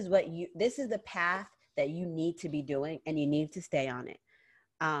 this is the path that you need to be doing and you need to stay on it.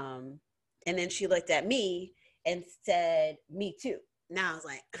 And then she looked at me and said, me too. Now I was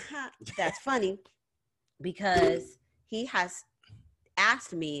like, that's funny because he has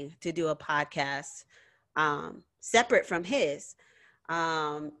asked me to do a podcast separate from his.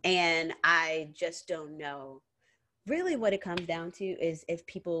 And I just don't know. Really what it comes down to is if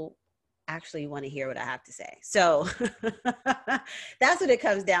people actually want to hear what I have to say. So that's what it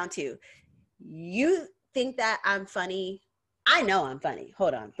comes down to. You think that I'm funny. I know I'm funny.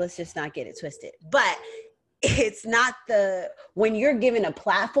 Hold on. Let's just not get it twisted. But it's not when you're given a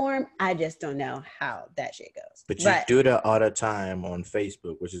platform, I just don't know how that shit goes. But you do that all the time on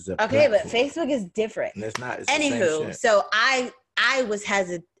Facebook, which is a okay, platform. but Facebook is different. And it's not. It's Anywho, the same shit. So I was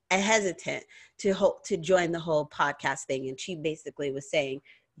hesitant to join the whole podcast thing, and she basically was saying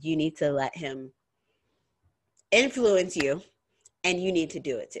you need to let him influence you, and you need to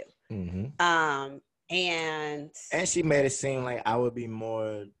do it too. Mm-hmm. And she made it seem like I would be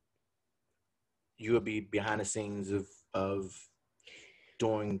more. You would be behind the scenes of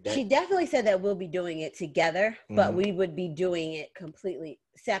doing that. She definitely said that we'll be doing it together, but we would be doing it completely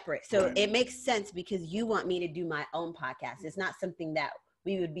separate. So it makes sense because you want me to do my own podcast. It's not something that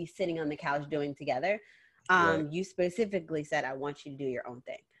we would be sitting on the couch doing together. You specifically said, I want you to do your own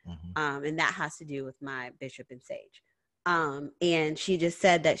thing. And that has to do with my Bishop and Sage. And she just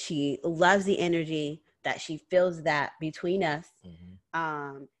said that she loves the energy, that she feels that between us,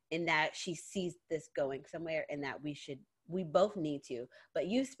 and that she sees this going somewhere, and that we both need to, but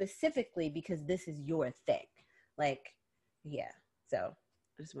you specifically, because this is your thing. Like, yeah. So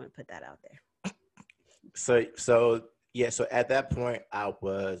I just want to put that out there. So at that point I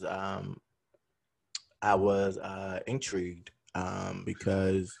was intrigued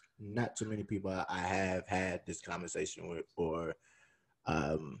because not too many people I have had this conversation with or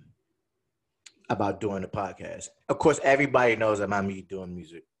about doing the podcast. Of course, everybody knows about me doing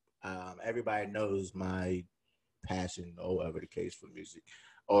music. Everybody knows my passion or whatever the case for music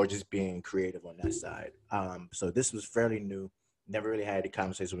or just being creative on that side. So this was fairly new. Never really had a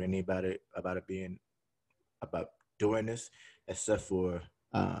conversation with anybody about doing this, except for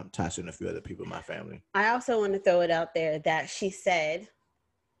Tasha and a few other people in my family. I also want to throw it out there that she said,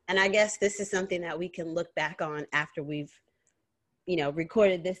 and I guess this is something that we can look back on after we've,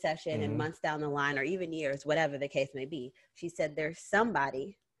 recorded this session and months down the line, or even years, whatever the case may be. She said there's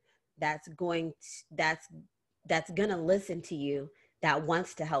somebody that's gonna listen to you, that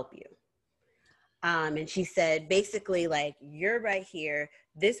wants to help you. And she said, basically, like, you're right here,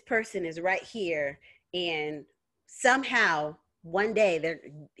 this person is right here, and somehow one day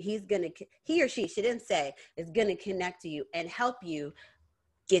he or she didn't say, is gonna connect to you and help you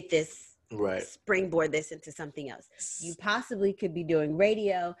get this, springboard this into something else. You possibly could be doing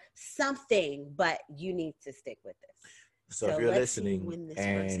radio, something, but you need to stick with this. So if you're listening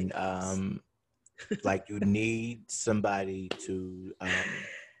and like you need somebody to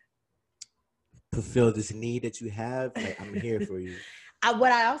fulfill this need that you have, like, I'm here for you.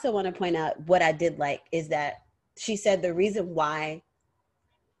 What I also want to point out, what I did like, is that she said the reason why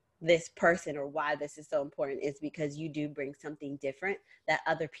this person or why this is so important is because you do bring something different that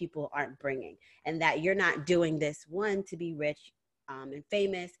other people aren't bringing, and that you're not doing this, one, to be rich and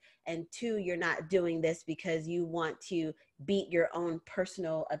famous, and two, you're not doing this because you want to beat your own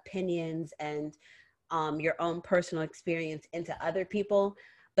personal opinions and your own personal experience into other people,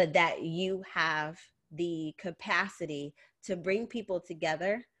 but that you have the capacity to bring people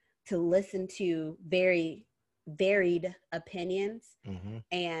together to listen to very varied opinions,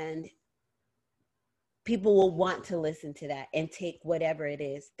 and people will want to listen to that and take whatever it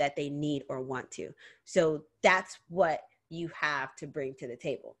is that they need or want to. So that's what you have to bring to the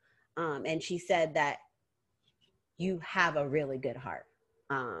table. And she said that you have a really good heart.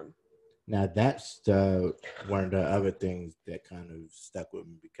 Now that's one of the other things that kind of stuck with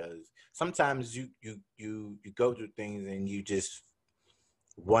me, because sometimes you go through things and you just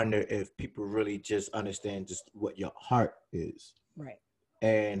wonder if people really just understand just what your heart is. Right.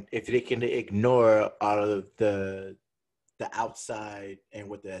 And if they can ignore all of the outside and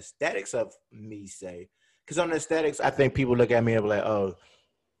what the aesthetics of me say. Because on the aesthetics, I think people look at me and be like, oh,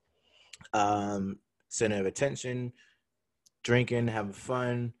 center of attention, drinking, having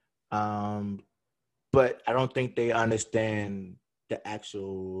fun. But I don't think they understand the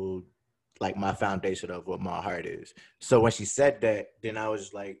actual, like, my foundation of what my heart is. So when she said that, then I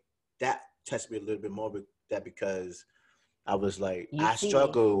was like, that touched me a little bit more with that, because I was like, I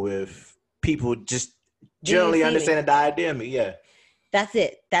struggle with people just generally understanding the idea of me. Yeah. That's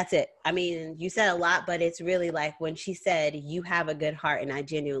it. I mean, you said a lot, but it's really like when she said, you have a good heart, and I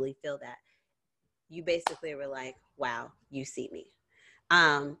genuinely feel that. You basically were like, wow, you see me.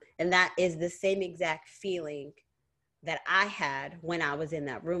 And that is the same exact feeling that I had when I was in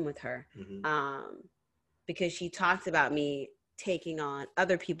that room with her. Because she talks about me taking on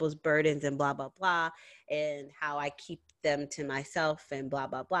other people's burdens and blah, blah, blah, and how I keep them to myself and blah,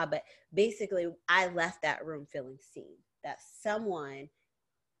 blah, blah. But basically, I left that room feeling seen, that someone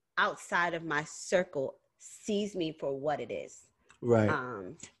outside of my circle sees me for what it is. Right.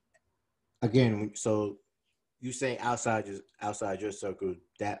 Again, so you say outside your circle,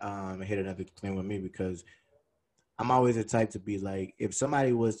 that hit another thing with me, because I'm always the type to be like, if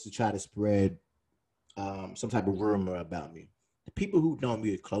somebody was to try to spread some type of rumor about me, the people who know me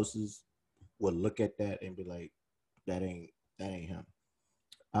the closest will look at that and be like, that ain't him.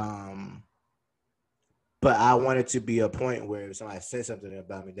 Um, but I want it to be a point where if somebody says something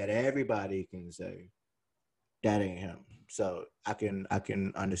about me, that everybody can say that ain't him. So I can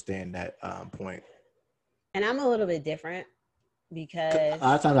understand that point. And I'm a little bit different because A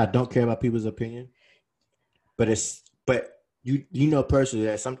lot of times I don't care about people's opinion, but you know personally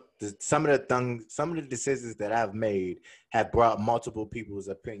that some of the decisions that I've made have brought multiple people's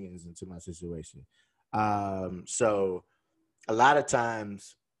opinions into my situation. So a lot of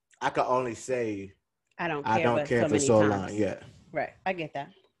times I can only say I don't I care, don't but care so for many so times. long. Yeah. Right. I get that.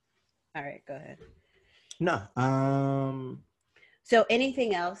 All right, go ahead. No. So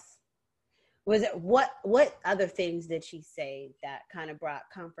anything else? Was it what other things did she say that kind of brought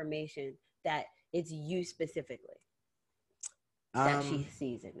confirmation that it's you specifically that she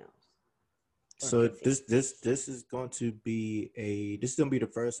sees and knows? So this is going to be the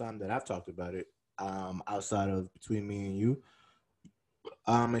first time that I've talked about it outside of between me and you.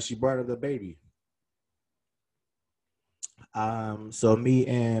 And she brought up the baby. So me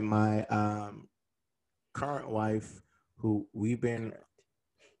and my current wife, who we've been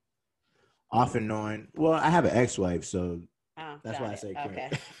off and on. Well, I have an ex-wife, so that's why I say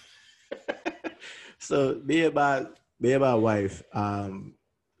current. Okay. So me and my wife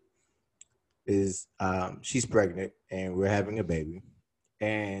is she's pregnant and we're having a baby.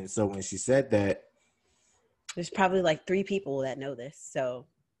 And so when she said that, there's probably like 3 people that know this. So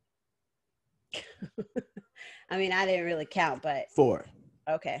I mean, I didn't really count, but 4.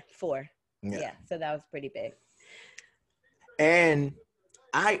 Okay, 4. Yeah, so that was pretty big. And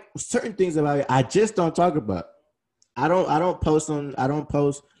certain things about it I just don't talk about. I don't post on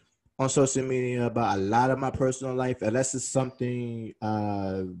social media about a lot of my personal life unless it's something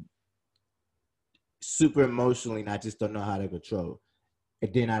super emotionally and I just don't know how to control.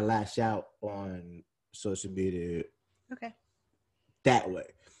 And then I lash out on social media. Okay. That way.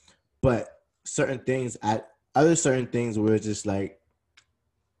 But certain things were just like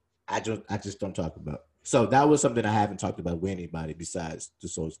I just don't talk about. So that was something I haven't talked about with anybody besides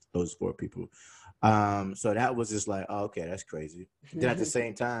just those 4 people. So that was just like, oh, okay, that's crazy. Then at the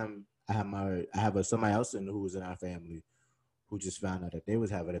same time, I have somebody else who was in our family who just found out that they was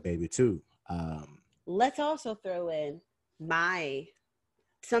having a baby too. Let's also throw in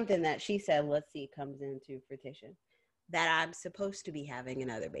something that she said, let's see, comes into fruition, that I'm supposed to be having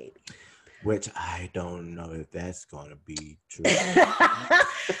another baby. Which I don't know if that's going to be true.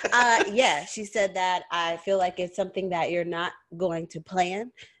 Yeah, she said that I feel like it's something that you're not going to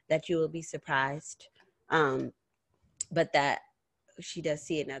plan, that you will be surprised. But that she does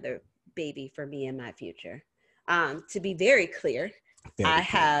see another baby for me in my future. To be very clear, I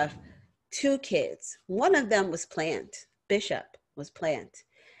have 2 kids. One of them was planned. Bishop was planned.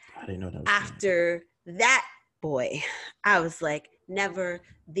 I didn't know that was after planned. That boy, I was like, never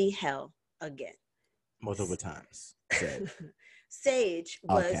the hell again. Multiple times. Sage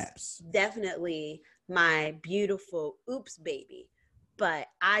was definitely my beautiful oops baby, but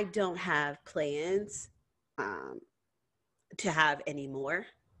I don't have plans to have any more.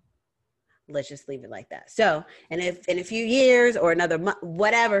 Let's just leave it like that. So, and if in a few years or another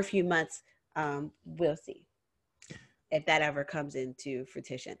whatever few months, we'll see if that ever comes into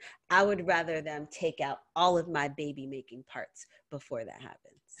fruition. I would rather them take out all of my baby making parts before that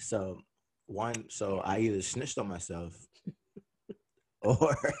happens. So I either snitched on myself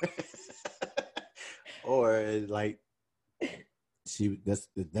or like that's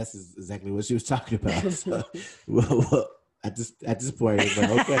exactly what she was talking about. So, well, at this point, it's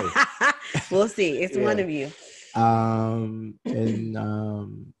like, okay. We'll see. It's one of you.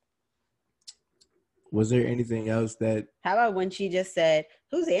 Was there anything else that? How about when she just said,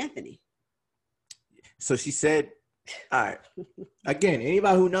 "Who's Anthony?" So she said, "All right." Again,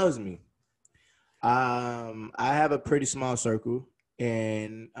 anybody who knows me, I have a pretty small circle,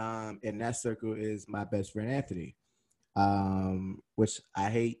 and that circle is my best friend Anthony, which I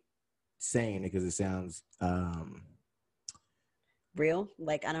hate saying it because it sounds real.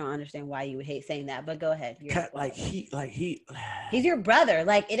 Like, I don't understand why you would hate saying that, but go ahead. He's your brother.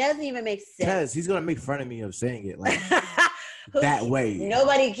 Like, it doesn't even make sense. Because he's gonna make fun of me of saying it like that way.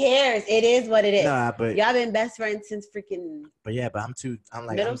 Nobody cares. It is what it is. Nah, but y'all been best friends since freaking. But yeah, but I'm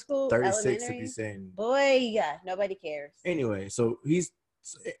like middle school, 36 to be saying. Boy, yeah, nobody cares. Anyway, so he's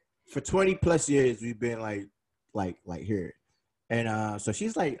for 20 plus years we've been like here, and so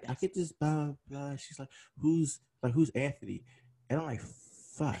she's like, I get this blah blah. She's like, who's Anthony? And I'm like,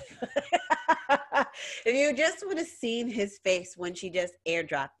 fuck? If you just would have seen his face when she just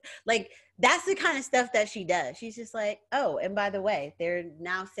airdropped, like that's the kind of stuff that she does. She's just like, oh, and by the way, they're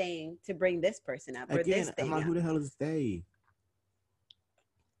now saying to bring this person up or this Again, I'm thing like, up. who the hell is they?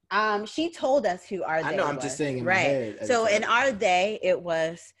 She told us who our I they know. I'm was. just saying in my Right. head. So in our they, it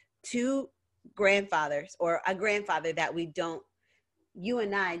was two grandfathers or a grandfather that you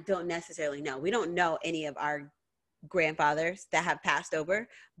and I don't necessarily know. We don't know any of our grandfathers that have passed over,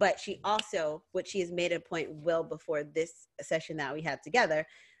 but she also, what she has made a point well before this session that we had together,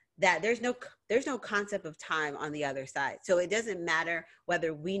 that there's no concept of time on the other side. So it doesn't matter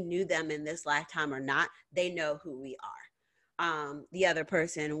whether we knew them in this lifetime or not, they know who we are. The other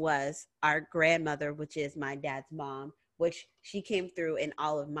person was our grandmother, which is my dad's mom, which she came through in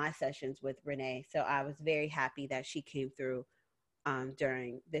all of my sessions with Renee. So I was very happy that she came through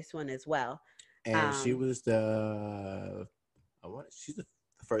during this one as well. And she was she's the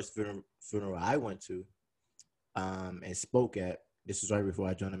first funeral I went to and spoke at. This was right before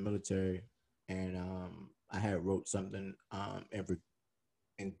I joined the military, and I had wrote something and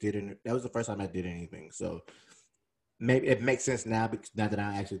didn't. That was the first time I did anything. So maybe it makes sense now because now that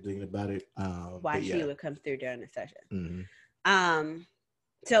I'm actually thinking about it. Why she would come through during the session. Mm-hmm.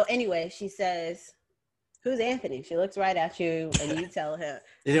 So anyway, she says, who's Anthony? She looks right at you and you tell her.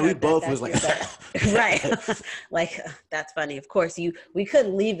 And then we both was like, right. Like, that's funny. Of course, we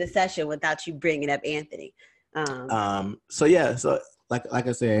couldn't leave the session without you bringing up Anthony. So yeah, so like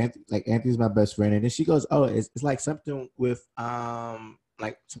I said, Anthony's my best friend, and then she goes, oh, it's like something with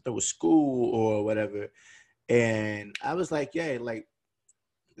like something with school or whatever, and I was like, yeah, like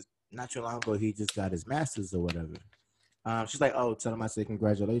not too long ago he just got his master's or whatever. She's like, oh, tell him I say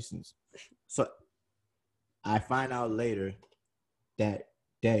congratulations. So I find out later that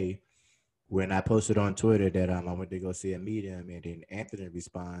day when I posted on Twitter that I went to go see a medium, and then Anthony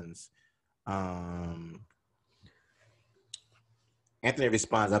responds. I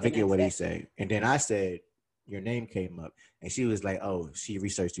forget what he said. And then I said, your name came up. And she was like, oh, she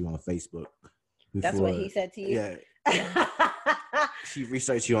researched you on Facebook. That's what he said to you? Yeah. She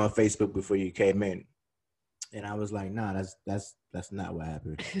researched you on Facebook before you came in. And I was like, nah, that's not what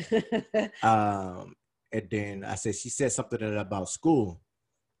happened. And then I said, she said something about school.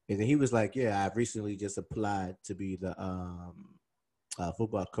 And then he was like, yeah, I've recently just applied to be the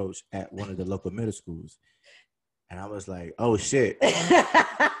football coach at one of the local middle schools. And I was like, oh, shit.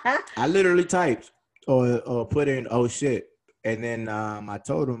 I literally typed or put in, oh, shit. And then I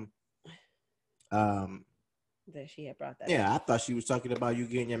told him. That she had brought that Yeah, up. I thought she was talking about you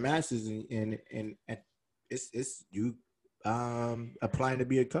getting your master's and it's you applying to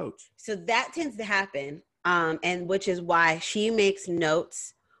be a coach. So that tends to happen. And which is why she makes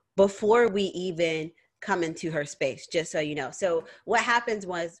notes before we even come into her space, just so you know. So what happens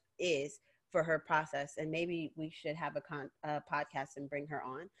is for her process, and maybe we should have a podcast and bring her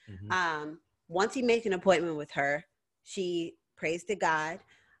on. Mm-hmm. Once you make an appointment with her, she prays to God,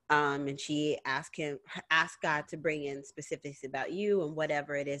 and she asks God to bring in specifics about you and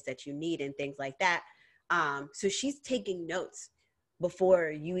whatever it is that you need and things like that. So she's taking notes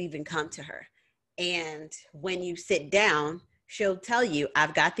before you even come to her. And when you sit down, she'll tell you,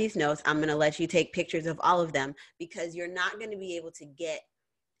 I've got these notes. I'm going to let you take pictures of all of them because you're not going to be able to get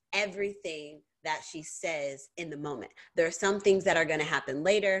everything that she says in the moment. There are some things that are going to happen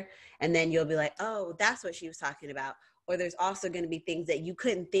later, and then you'll be like, oh, that's what she was talking about. Or there's also going to be things that you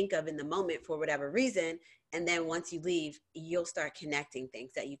couldn't think of in the moment for whatever reason. And then once you leave, you'll start connecting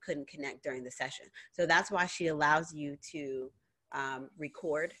things that you couldn't connect during the session. So that's why she allows you to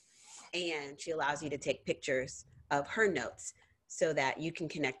record, and she allows you to take pictures of her notes so that you can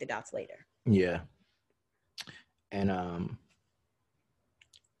connect the dots later. Yeah. And a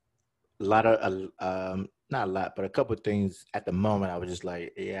lot of not a lot, but a couple of things at the moment I was just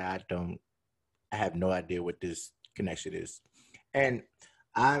like, yeah, I have no idea what this connection is. And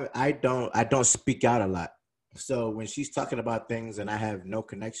I don't speak out a lot. So when she's talking about things and I have no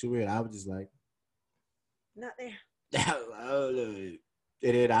connection with it, I was just like, not there.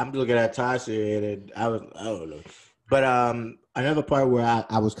 And then I'm looking at Tasha, and I don't know. But another part where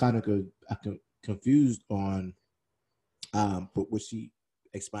I was kind of confused on, what she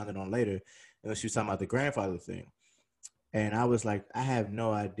expounded on later, and she was talking about the grandfather thing, and I was like, I have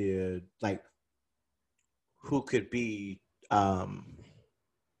no idea, like, who could be, I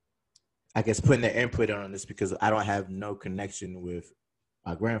guess, putting their input on this because I don't have no connection with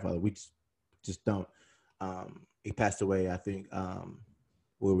my grandfather. We just don't. He passed away, I think,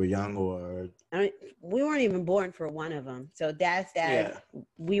 we were young, or we weren't even born for one of them. So dad's dad,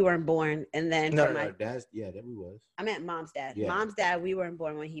 we weren't born, and then dad's that we was. I meant mom's dad. Yeah. Mom's dad, we weren't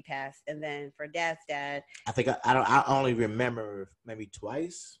born when he passed, and then for dad's dad, I think I only remember maybe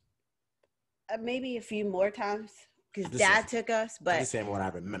twice, maybe a few more times because dad took us, but I'm just saying what I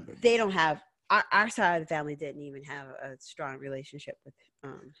remember. They don't have our side of the family didn't even have a strong relationship with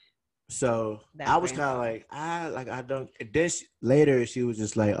So I was kind of like, I don't. Then later she was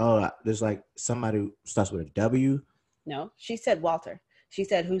just like, oh, there's like somebody who starts with a W. No, she said Walter. She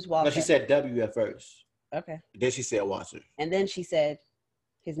said, who's Walter? No, she said W at first. Okay. Then she said Walter. And then she said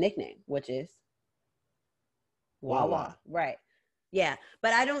his nickname, which is Wawa. Right. Yeah.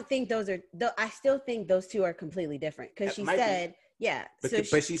 But I don't think those are, I still think those two are completely different because she said, yeah.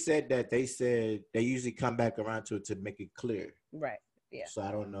 But she said that they usually come back around to it to make it clear. Right. Yeah. So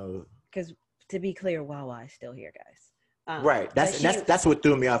I don't know. Because to be clear, Wawa is still here, guys. Right. That's what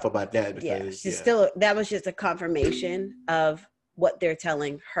threw me off about that. Because, she's still, that was just a confirmation of what they're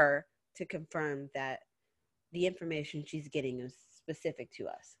telling her to confirm that the information she's getting is specific to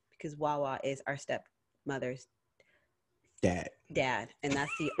us because Wawa is our stepmother's dad. And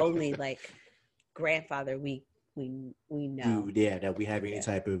that's the only like grandfather we know. That we have any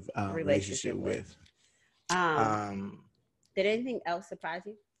type of relationship with. Did anything else surprise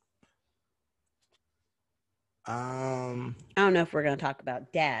you? I don't know if we're going to talk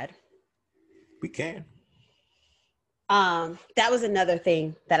about dad. We can. That was another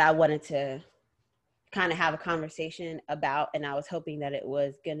thing that I wanted to kind of have a conversation about, and I was hoping that it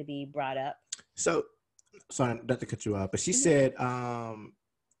was going to be brought up. So, sorry not to cut you off, but she said,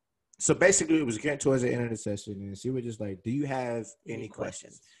 so basically it was getting towards the end of the session, and she was just like, do you have any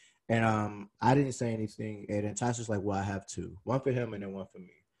questions? And I didn't say anything, and then Tasha's like, well, I have two. One for him and then one for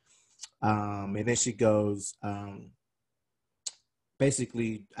me. And then she goes,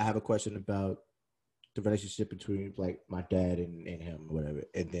 basically, I have a question about the relationship between like my dad and him or whatever,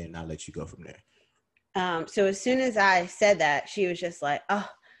 and then I'll let you go from there. So as soon as I said that, she was just like,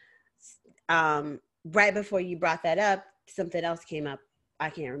 right before you brought that up, something else came up. I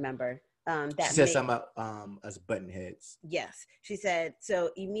can't remember. She said something about us button heads. Yes. She said, so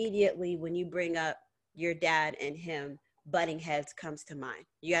immediately when you bring up your dad and him, butting heads comes to mind.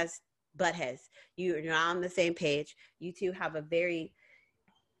 You guys butt heads. You're not on the same page. You two have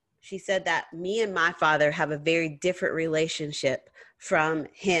she said that me and my father have a very different relationship from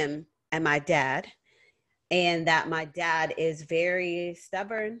him and my dad. And that my dad is very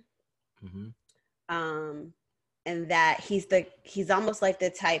stubborn. Mm-hmm. And that he's almost like the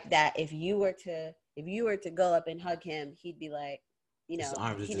type that if you were to go up and hug him, he'd be like, he'd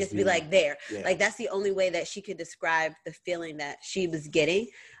just be like there. Yeah. Like that's the only way that she could describe the feeling that she was getting.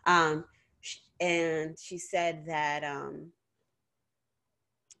 And she said that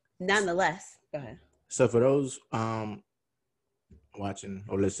nonetheless, go ahead. So for those watching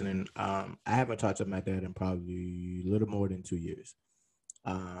or listening, I haven't talked to my dad in probably a little more than 2 years.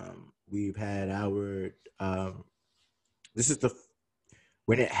 We've had our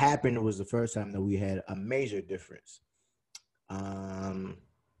when it happened, it was the first time that we had a major difference.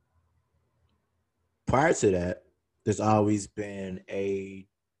 Prior to that, there's always been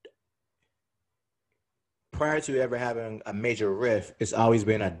prior to ever having a major rift, it's always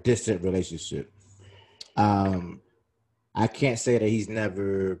been a distant relationship. I can't say that he's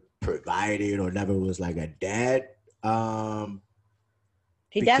never provided or never was like a dad.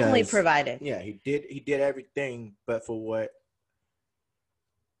 He definitely provided. Yeah, he did everything, but for what?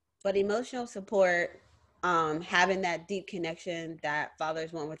 But emotional support, having that deep connection that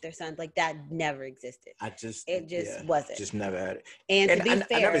fathers want with their sons, like that never existed. It just wasn't. Just never had it. And to be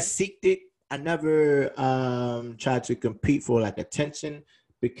fair, I never seeked it. I never tried to compete for like attention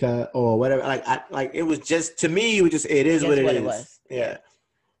or whatever. Like it was just, to me, it is what it is. It was. Yeah.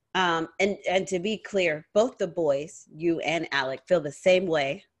 And to be clear, both the boys, you and Alec, feel the same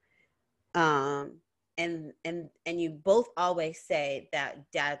way. And you both always say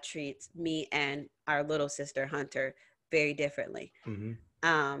that dad treats me and our little sister Hunter very differently.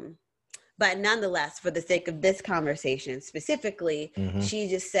 Mm-hmm. But nonetheless, for the sake of this conversation specifically, she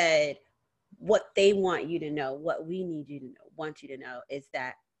just said what they want you to know, what we need you to know, want you to know is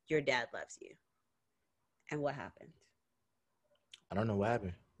that your dad loves you. And what happened? I don't know what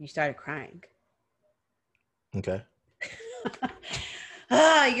happened. You started crying. Okay.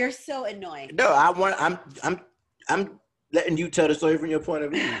 You're so annoying. No, I'm letting you tell the story from your point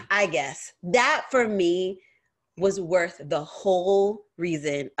of view. I guess that for me was worth the whole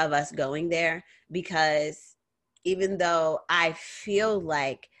reason of us going there, because even though I feel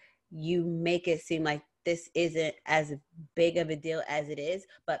like you make it seem like this isn't as big of a deal as it is.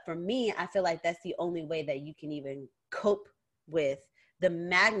 But for me, I feel like that's the only way that you can even cope with the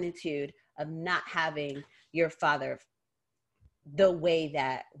magnitude of not having your father the way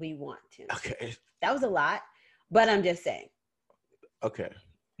that we want to. Okay. That was a lot, but I'm just saying. Okay.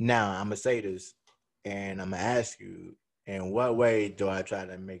 Now I'm gonna say this, and I'm gonna ask you, in what way do I try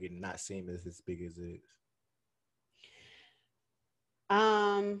to make it not seem as big as it is?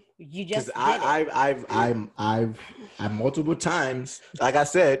 You just did I've multiple times, like I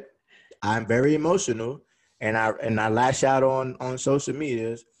said, I'm very emotional, and I lash out on social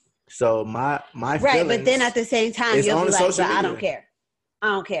medias. So my right, but then at the same time, you'll be like, but I don't care. I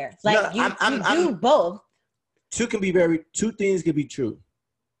don't care. Like no, you do both. Two things can be true.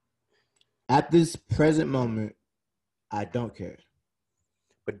 At this present moment, I don't care.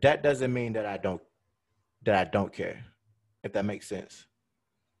 But that doesn't mean that I don't care. If that makes sense.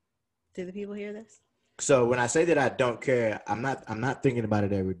 Do the people hear this? So when I say that I don't care, I'm not thinking about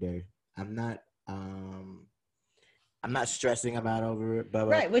it every day. I'm not stressing about over it.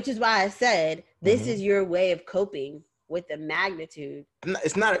 Right, which is why I said this is your way of coping with the magnitude.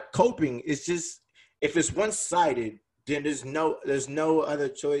 It's not coping. It's just if it's one-sided, then there's no other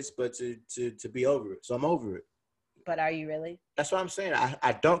choice but to be over it. So I'm over it. But are you really? That's what I'm saying.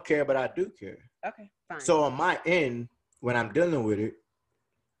 I don't care, but I do care. Okay, fine. So on my end, when I'm dealing with it,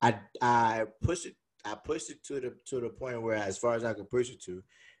 I push it to the point where as far as I can push it to,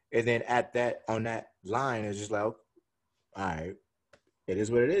 and then on that line, it's just like, all right, it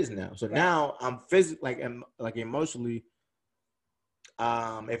is what it is now. So now I'm physically like emotionally,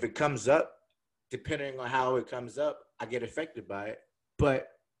 if it comes up, depending on how it comes up, I get affected by it. But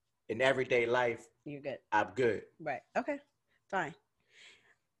in everyday life, you're good. I'm good. Right. Okay. Fine.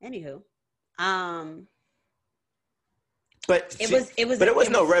 Anywho, but it was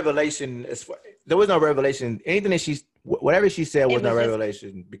no revelation. There was no revelation. Anything that whatever she said was no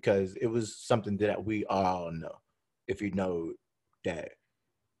revelation because it was something that we all know. If you know Dad.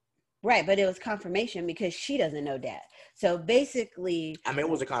 Right, but it was confirmation because she doesn't know Dad. So basically, I mean, it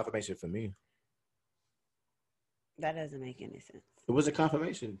was a confirmation for me. That doesn't make any sense. It was a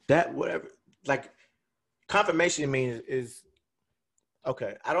confirmation. That whatever, like, confirmation means is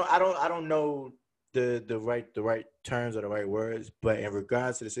okay. I don't know the right terms or the right words, but in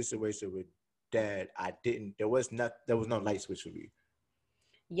regards to the situation with Dad, there was no light switch for me.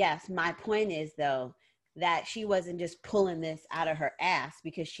 Yes, my point is though that she wasn't just pulling this out of her ass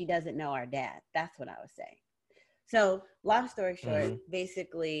because she doesn't know our dad. That's what I was saying. So long story short,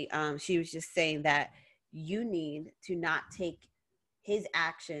 basically, she was just saying that you need to not take his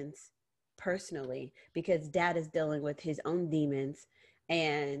actions personally because Dad is dealing with his own demons,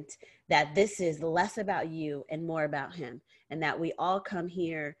 and that this is less about you and more about him, and that we all come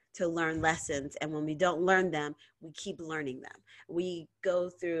here to learn lessons, and when we don't learn them, we keep learning them. We go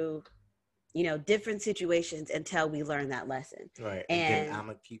through different situations until we learn that lesson. Right. And then I'm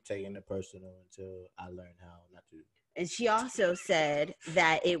going to keep taking it personal until I learn how not to. And she also said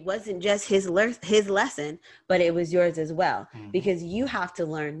that it wasn't just his lesson, but it was yours as well. Because you have to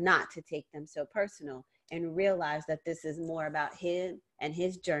learn not to take them so personal and realize that this is more about him and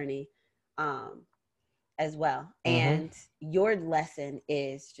his journey as well. And your lesson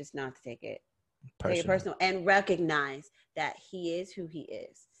is just not to take it personal and recognize that he is who he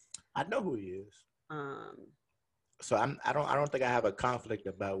is. I know who he is. So I don't think I have a conflict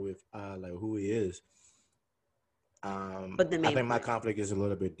about with like who he is. But I think my conflict is a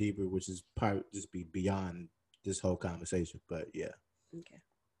little bit deeper, which is just be beyond this whole conversation. But yeah. Okay.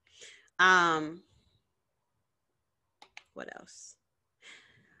 What else?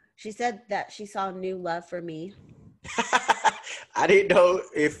 She said that she saw new love for me. I didn't know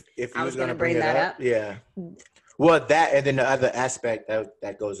if you was gonna bring that up. Yeah. Well, that and then the other aspect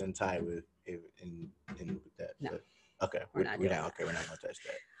that goes in tie with that. No. But, okay, we're not gonna touch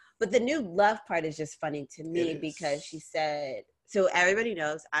that. But the new love part is just funny to me because she said, so everybody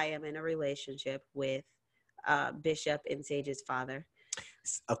knows I am in a relationship with Bishop and Sage's father.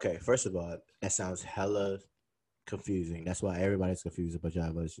 Okay, first of all, that sounds hella confusing. That's why everybody's confused about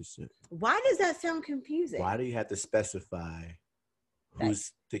your relationship. Why does that sound confusing? Why do you have to specify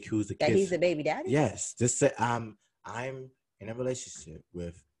who's the kid? That he's the baby daddy? Yes. Just say I'm in a relationship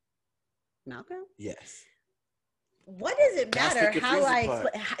with Malcolm? Yes. What does it matter how I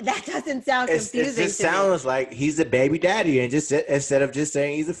explain? That doesn't sound confusing. It just sounds like he's a baby daddy, and just instead of just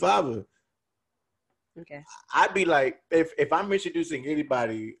saying he's a father. Okay. I'd be like, if I'm introducing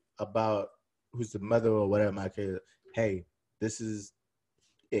anybody about who's the mother or whatever my kid, hey, this is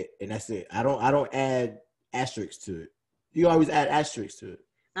it, and that's it. I don't add asterisks to it. You always add asterisks to it.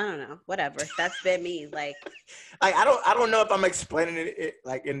 I don't know. Whatever. That's been me. Like I don't know if I'm explaining it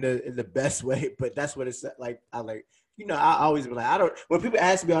like in the best way, but that's what it's like. I always be like, I don't. When people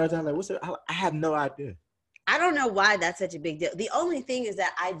ask me all the time, like, what's it? I have no idea. I don't know why that's such a big deal. The only thing is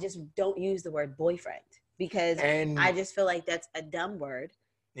that I just don't use the word boyfriend because I just feel like that's a dumb word.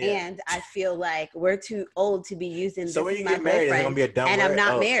 Yeah. And I feel like we're too old to be using so when you get married, it's gonna be a dumb word. And I'm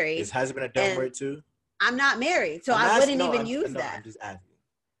not married. Is husband a dumb word too? I'm not married, so I wouldn't even use that. I'm just asking.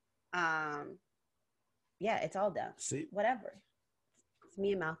 Yeah, it's all dumb. See, whatever. It's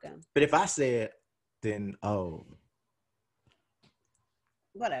me and Malcolm. But if I say it, then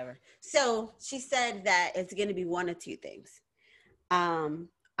whatever. So she said that it's going to be one of two things.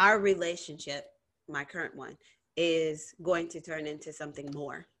 Our relationship, my current one, is going to turn into something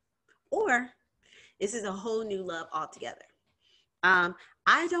more, or this is a whole new love altogether.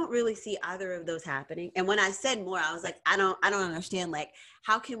 I don't really see either of those happening. And when I said more, I was like, I don't understand. Like,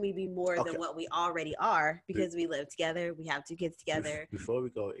 how can we be more than what we already are? Because we live together, we have 2 kids together. Before we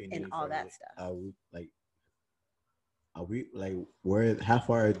go any and all that stuff. Are we where? How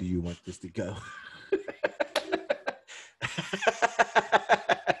far do you want this to go?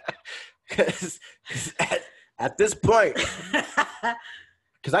 Because at this point,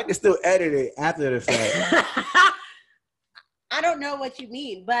 because I can still edit it after the fact. I don't know what you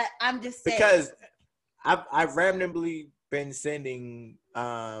mean, but I'm just saying. Because I've randomly been sending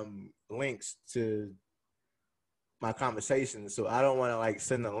links to my conversations, so I don't want to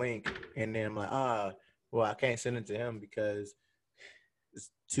send a link and then I'm like, well, I can't send it to him because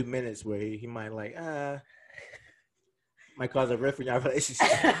it's 2 minutes where he might might cause a rift in your relationship.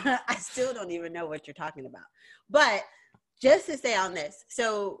 I still don't even know what you're talking about. But just to say on this,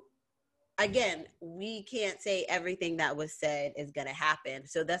 so again, we can't say everything that was said is going to happen.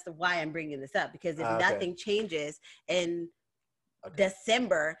 So that's why I'm bringing this up, because if nothing changes in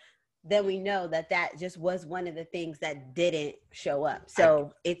December, then we know that just was one of the things that didn't show up.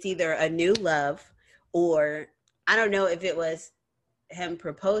 So it's either a new love, or I don't know if it was him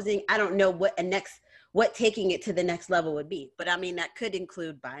proposing. I don't know what taking it to the next level would be. But I mean, that could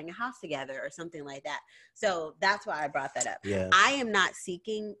include buying a house together or something like that. So that's why I brought that up. Yeah. I am not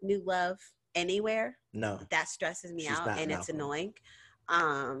seeking new love anywhere. No. That stresses me out and it's annoying.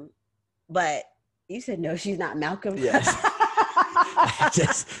 But you said no, she's not Malcolm. Yes. I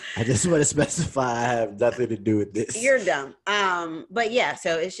just want to specify I have nothing to do with this. You're dumb. But yeah,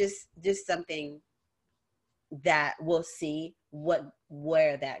 so it's just something that we'll see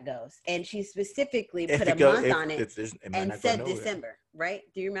where that goes. And she specifically put a month on it and said December, right?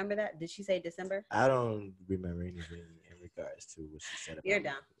 Do you remember that? Did she say December? I don't remember anything in regards to what she said about You're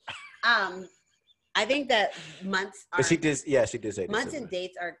dumb. I think that months are... But she did say months December. And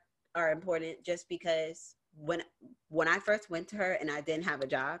dates are important, just because when I first went to her and I didn't have a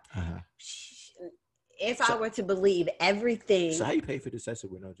job, I were to believe everything... So how you pay for the session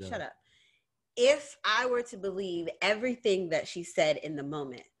with no job? Shut up. If I were to believe everything that she said in the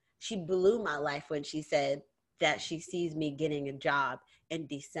moment, she blew my life when she said that she sees me getting a job in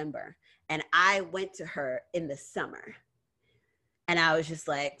December. And I went to her in the summer. And I was just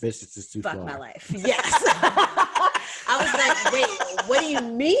like, this is just too fuck far. My life. Yes. I was like, wait, what do you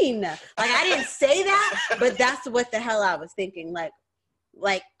mean? I didn't say that, but that's what the hell I was thinking. I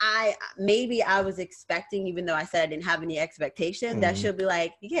was expecting, even though I said I didn't have any expectation, that she'll be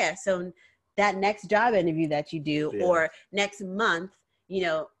like, yeah, so that next job interview that you do, or next month,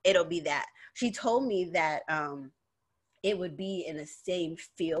 it'll be that. She told me that it would be in the same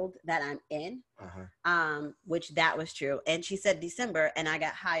field that I'm in, which that was true. And she said December, and I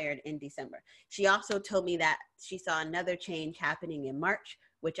got hired in December. She also told me that she saw another change happening in March,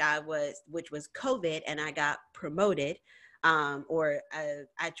 which was COVID, and I got promoted, or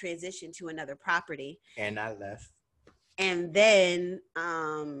I transitioned to another property. And I left. And then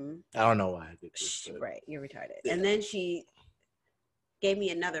I don't know why I did this. Right, you're retarded. Yeah. And then she gave me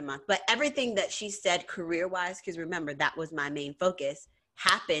another month. But everything that she said career-wise, because remember, that was my main focus,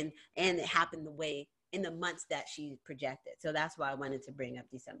 happened, and it happened the way in the months that she projected. So that's why I wanted to bring up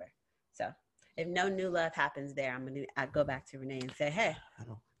December. So if no new love happens there, I go back to Renee and say, hey,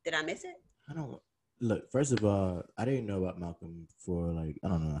 did I miss it? I don't. Look, first of all, I didn't know about Malcolm for I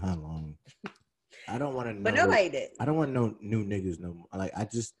don't know how long. I don't want to know. But nobody did. I don't want no new niggas no more.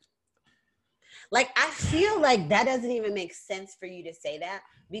 I feel like that doesn't even make sense for you to say that,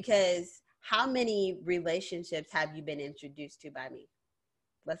 because how many relationships have you been introduced to by me?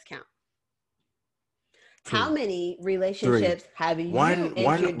 Let's count. 2. How many relationships 3. Have you introduced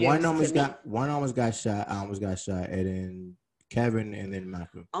one almost to me? One almost got shot. I almost got shot, and then Kevin, and then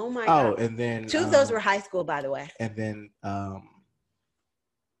Malcolm. Oh my God. And then 2 of those were high school, by the way. And then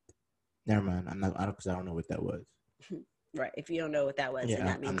Never mind. I'm not. I don't because I don't know what that was. Right. If you don't know what that was, then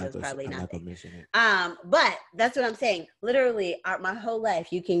that means it was probably I'm not nothing. gonna mention it. But that's what I'm saying. Literally, my whole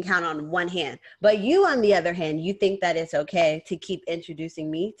life, you can count on one hand. But you, on the other hand, you think that it's okay to keep introducing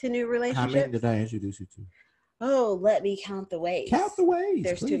me to new relationships? How many did I introduce you to? Oh, let me count the ways. Count the ways.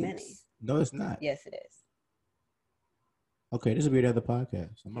 There's please. too many. No, it's not. Yes, it is. Okay, this will be another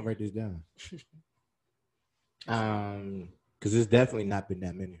podcast. I'm gonna write this down. Because it's definitely not been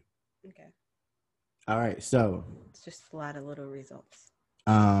that many. Okay. All right, so it's just a lot of little results.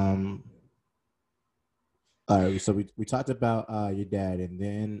 All right, so we talked about your dad, and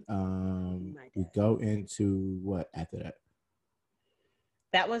then we go into what after that?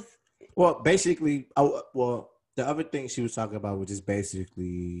 That was basically. The other thing she was talking about was just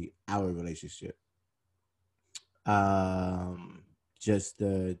basically our relationship. Just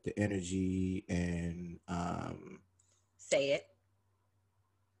the energy and say it.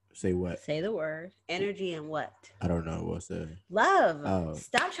 Say what? Say the word. Energy and what? I don't know. What's that? Love. Oh.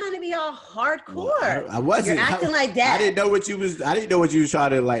 Stop trying to be all hardcore. Well, I wasn't. You're acting like that. I didn't know what you was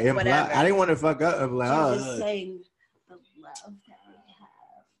trying to like imply. Whatever. I didn't want to fuck up. I'm like, I'm just saying the love that we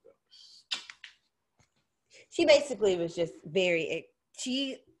have. She basically was just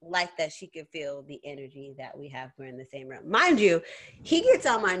she liked that she could feel the energy that we have. We're in the same room. Mind you, he gets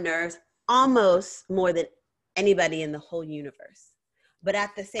on my nerves almost more than anybody in the whole universe. But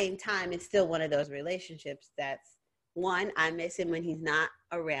at the same time, it's still one of those relationships that's, one, I miss him when he's not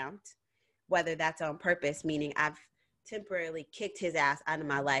around, whether that's on purpose, meaning I've temporarily kicked his ass out of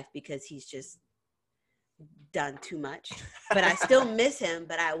my life because he's just done too much. But I still miss him,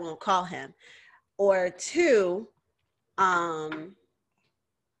 but I won't call him. Or two, I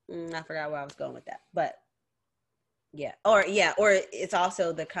forgot where I was going with that. But or it's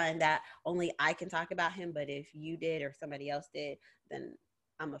also the kind that only I can talk about him, but if you did or somebody else did, then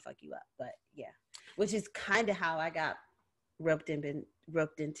I'm gonna fuck you up. But which is kind of how I got roped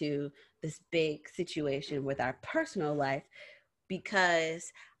into this big situation with our personal life,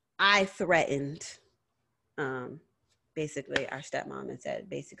 because I threatened basically our stepmom and said,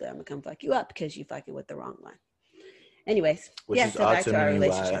 basically, I'm gonna come fuck you up because you fucking with the wrong one. Anyways, so back to our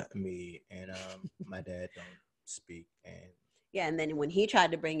relationship. Why me and my dad don't speak. And then when he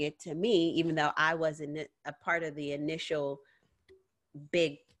tried to bring it to me, even though I wasn't a part of the initial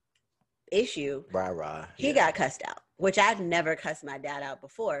big issue, he got cussed out, which I've never cussed my dad out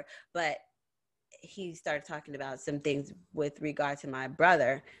before, but he started talking about some things with regard to my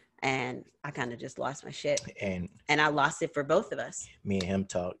brother, and I kind of just lost my shit, and I lost it for both of us. Me and him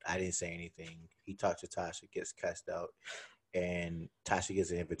talked. I didn't say anything. He talked to Tasha, gets cussed out, and Tasha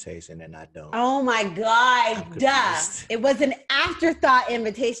gets an invitation and I don't. Oh my God. Duh. It was an afterthought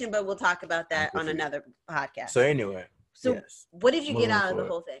invitation, but we'll talk about that on another podcast. So anyway. Yes. What did you get out of the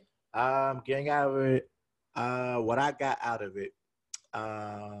whole thing? Getting out of it, what I got out of it,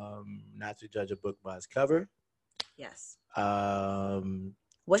 not to judge a book by its cover. Yes.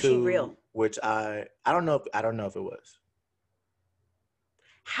 Was she real? Which I don't know if it was.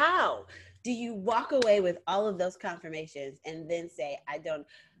 How do you walk away with all of those confirmations and then say, I don't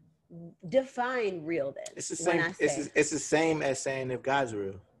define real then? It's the same. It's the same as saying if God's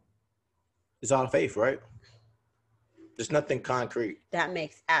real. It's all faith, right? There's nothing concrete. That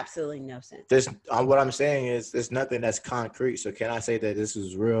makes absolutely no sense. What I'm saying is there's nothing that's concrete. So can I say that this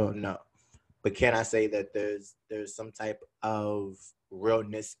is real? No. But can I say that there's some type of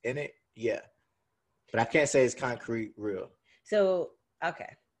realness in it? Yeah. But I can't say it's concrete real. So,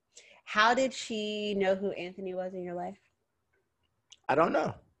 okay. How did she know who Anthony was in your life? I don't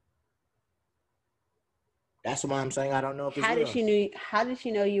know. That's why I'm saying I don't know if it's real. How did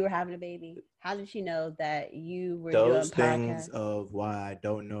she know you were having a baby? How did she know that you were those doing things podcasts? Of why I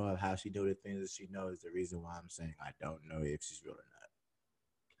don't know of how she knew the things that she knows is the reason why I'm saying I don't know if she's real or not.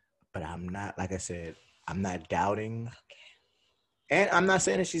 But I'm not, like I said, I'm not doubting. Okay. And I'm not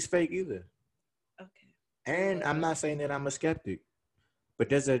saying that she's fake either. Okay. And I'm not saying that I'm a skeptic. But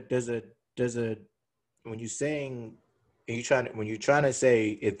there's a when you're trying to say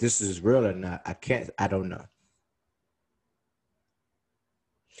if this is real or not, I don't know.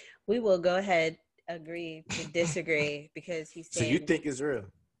 We will go ahead, agree to disagree because he's saying. So you think it's real?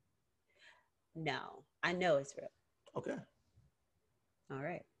 No, I know it's real. Okay. All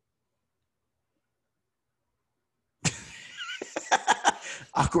right.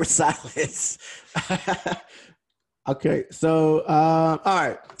 Awkward silence. Okay, so all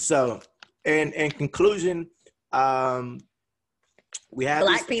right. So in conclusion, we have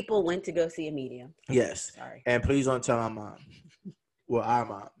Black people went to go see a medium. Yes. Sorry. And please don't tell my mom. Well, our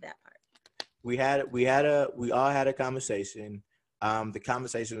mom. That part. We all had a conversation. The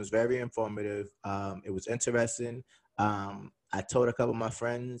conversation was very informative. It was interesting. I told a couple of my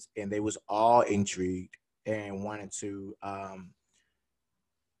friends, and they was all intrigued and wanted to.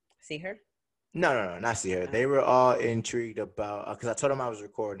 See her? No, not see her. They were all intrigued about because I told them I was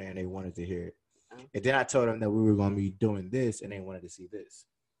recording and they wanted to hear it. And then I told them that we were going to be doing this, and they wanted to see this.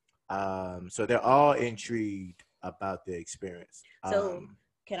 So they're all intrigued about the experience. So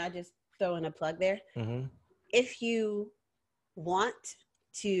can I just throw in a plug there? Mm-hmm. If you want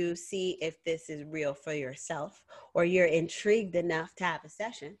to see if this is real for yourself, or you're intrigued enough to have a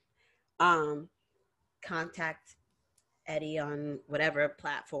session, contact Eddi on whatever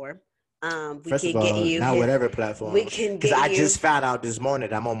platform. We First can of all, get you not whatever platform. We can because get I you. just found out this morning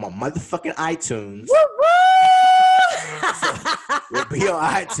that I'm on my motherfucking iTunes. So we'll be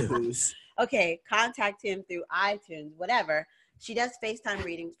on iTunes. Okay, contact him through iTunes, whatever. She does FaceTime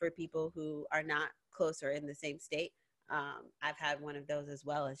readings for people who are not close or in the same state. I've had one of those as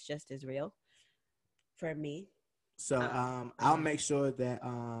well. It's just as real for me. So I'll make sure that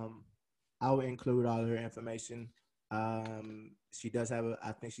I will include all her information. She does have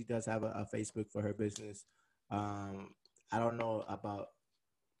I think she does have a Facebook for her business. I don't know about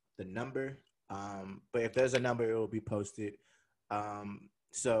the number, but if there's a number, it will be posted.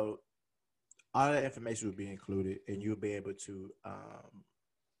 So all the information will be included, and you'll be able to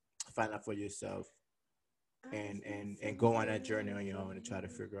find out for yourself and go on that journey on your own and try to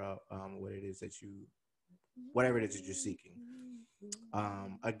figure out what it is that whatever it is that you're seeking.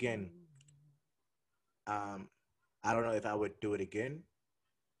 Again, I don't know if I would do it again,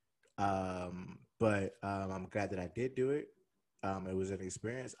 but I'm glad that I did do it. It was an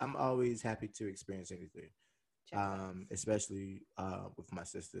experience. I'm always happy to experience anything, especially with my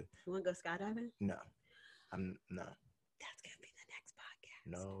sister. You want to go skydiving? No, I'm no. That's gonna be the next podcast.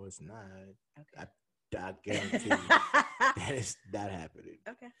 No, it's not. Okay. I guarantee you that is not happening.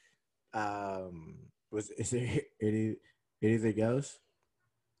 Okay. Is there anything else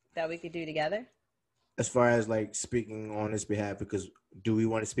that we could do together? As far as like speaking on his behalf, because do we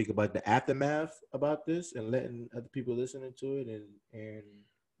want to speak about the aftermath about this and letting other people listening to it and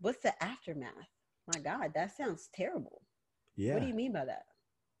what's the aftermath? My God, that sounds terrible. Yeah. What do you mean by that?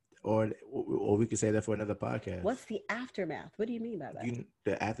 Or we could say that for another podcast. What's the aftermath? What do you mean by that?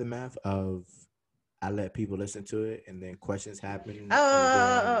 The aftermath of I let people listen to it and then questions happen.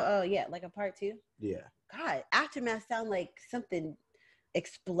 Oh, yeah, like a part 2. Yeah. God, aftermath sound like something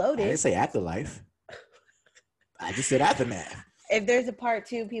exploded. I didn't say afterlife. I just said aftermath. If there's a part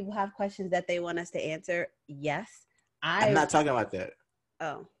 2, people have questions that they want us to answer. Yes, I'm not talking about that.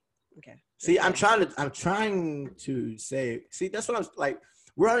 Oh, okay. See, I'm trying to say. See, that's what I'm like.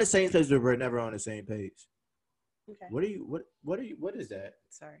 We're on the same page, but we're never on the same page. Okay. What is that?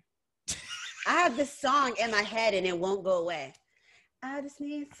 Sorry. I have this song in my head and it won't go away. I just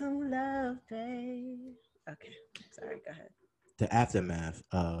need some love, babe. Okay. Sorry, go ahead. The aftermath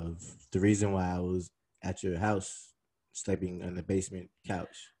of the reason why I was at your house sleeping on the basement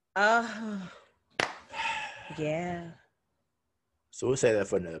couch. Oh. Yeah. So we'll say that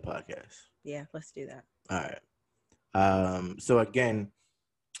for another podcast. Yeah, let's do that. All right. So again,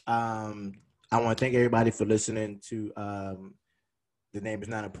 I want to thank everybody for listening to The Name Is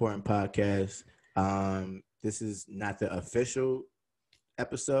Not Important podcast. This is not the official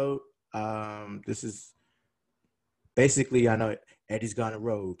episode. This is basically, I know Eddi's gone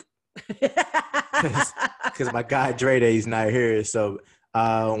rogue because my guy Dre Day's not here. So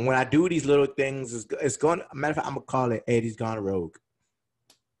when I do these little things, it's going. Matter of fact, I'm gonna call it Eddi's gone rogue.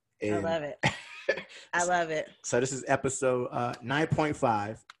 And I love it. I love it. So this is episode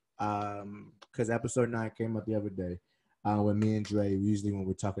 9.5. Because episode 9 came up the other day. With me and Dre, usually when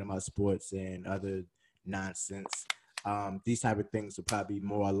we're talking about sports and other nonsense, these type of things will probably be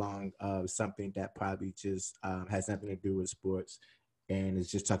more along something that probably just has nothing to do with sports and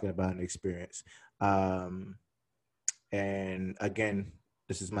is just talking about an experience. And again,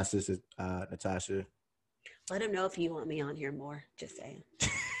 this is my sister, Natasha. Let him know if you want me on here more. Just saying.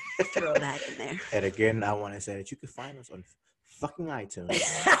 Throw that in there. And again, I want to say that you can find us on fucking iTunes.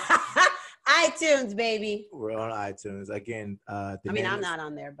 iTunes, baby. We're on iTunes. Again, I'm not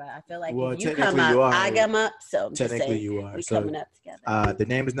on there, but I feel like well, if you come up, I come up. So I'm technically just saying, you are. We're so, coming up together. The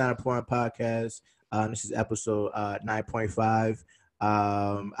Name Is Not Important podcast. This is episode 9.5.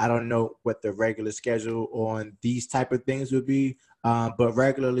 I don't know what the regular schedule on these type of things would be, but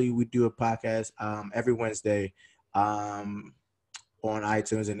regularly we do a podcast every Wednesday on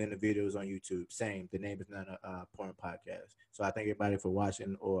iTunes, and then the videos on YouTube. Same. The Name Is Not Important podcast. So I thank everybody for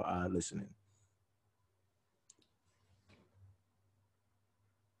watching or listening.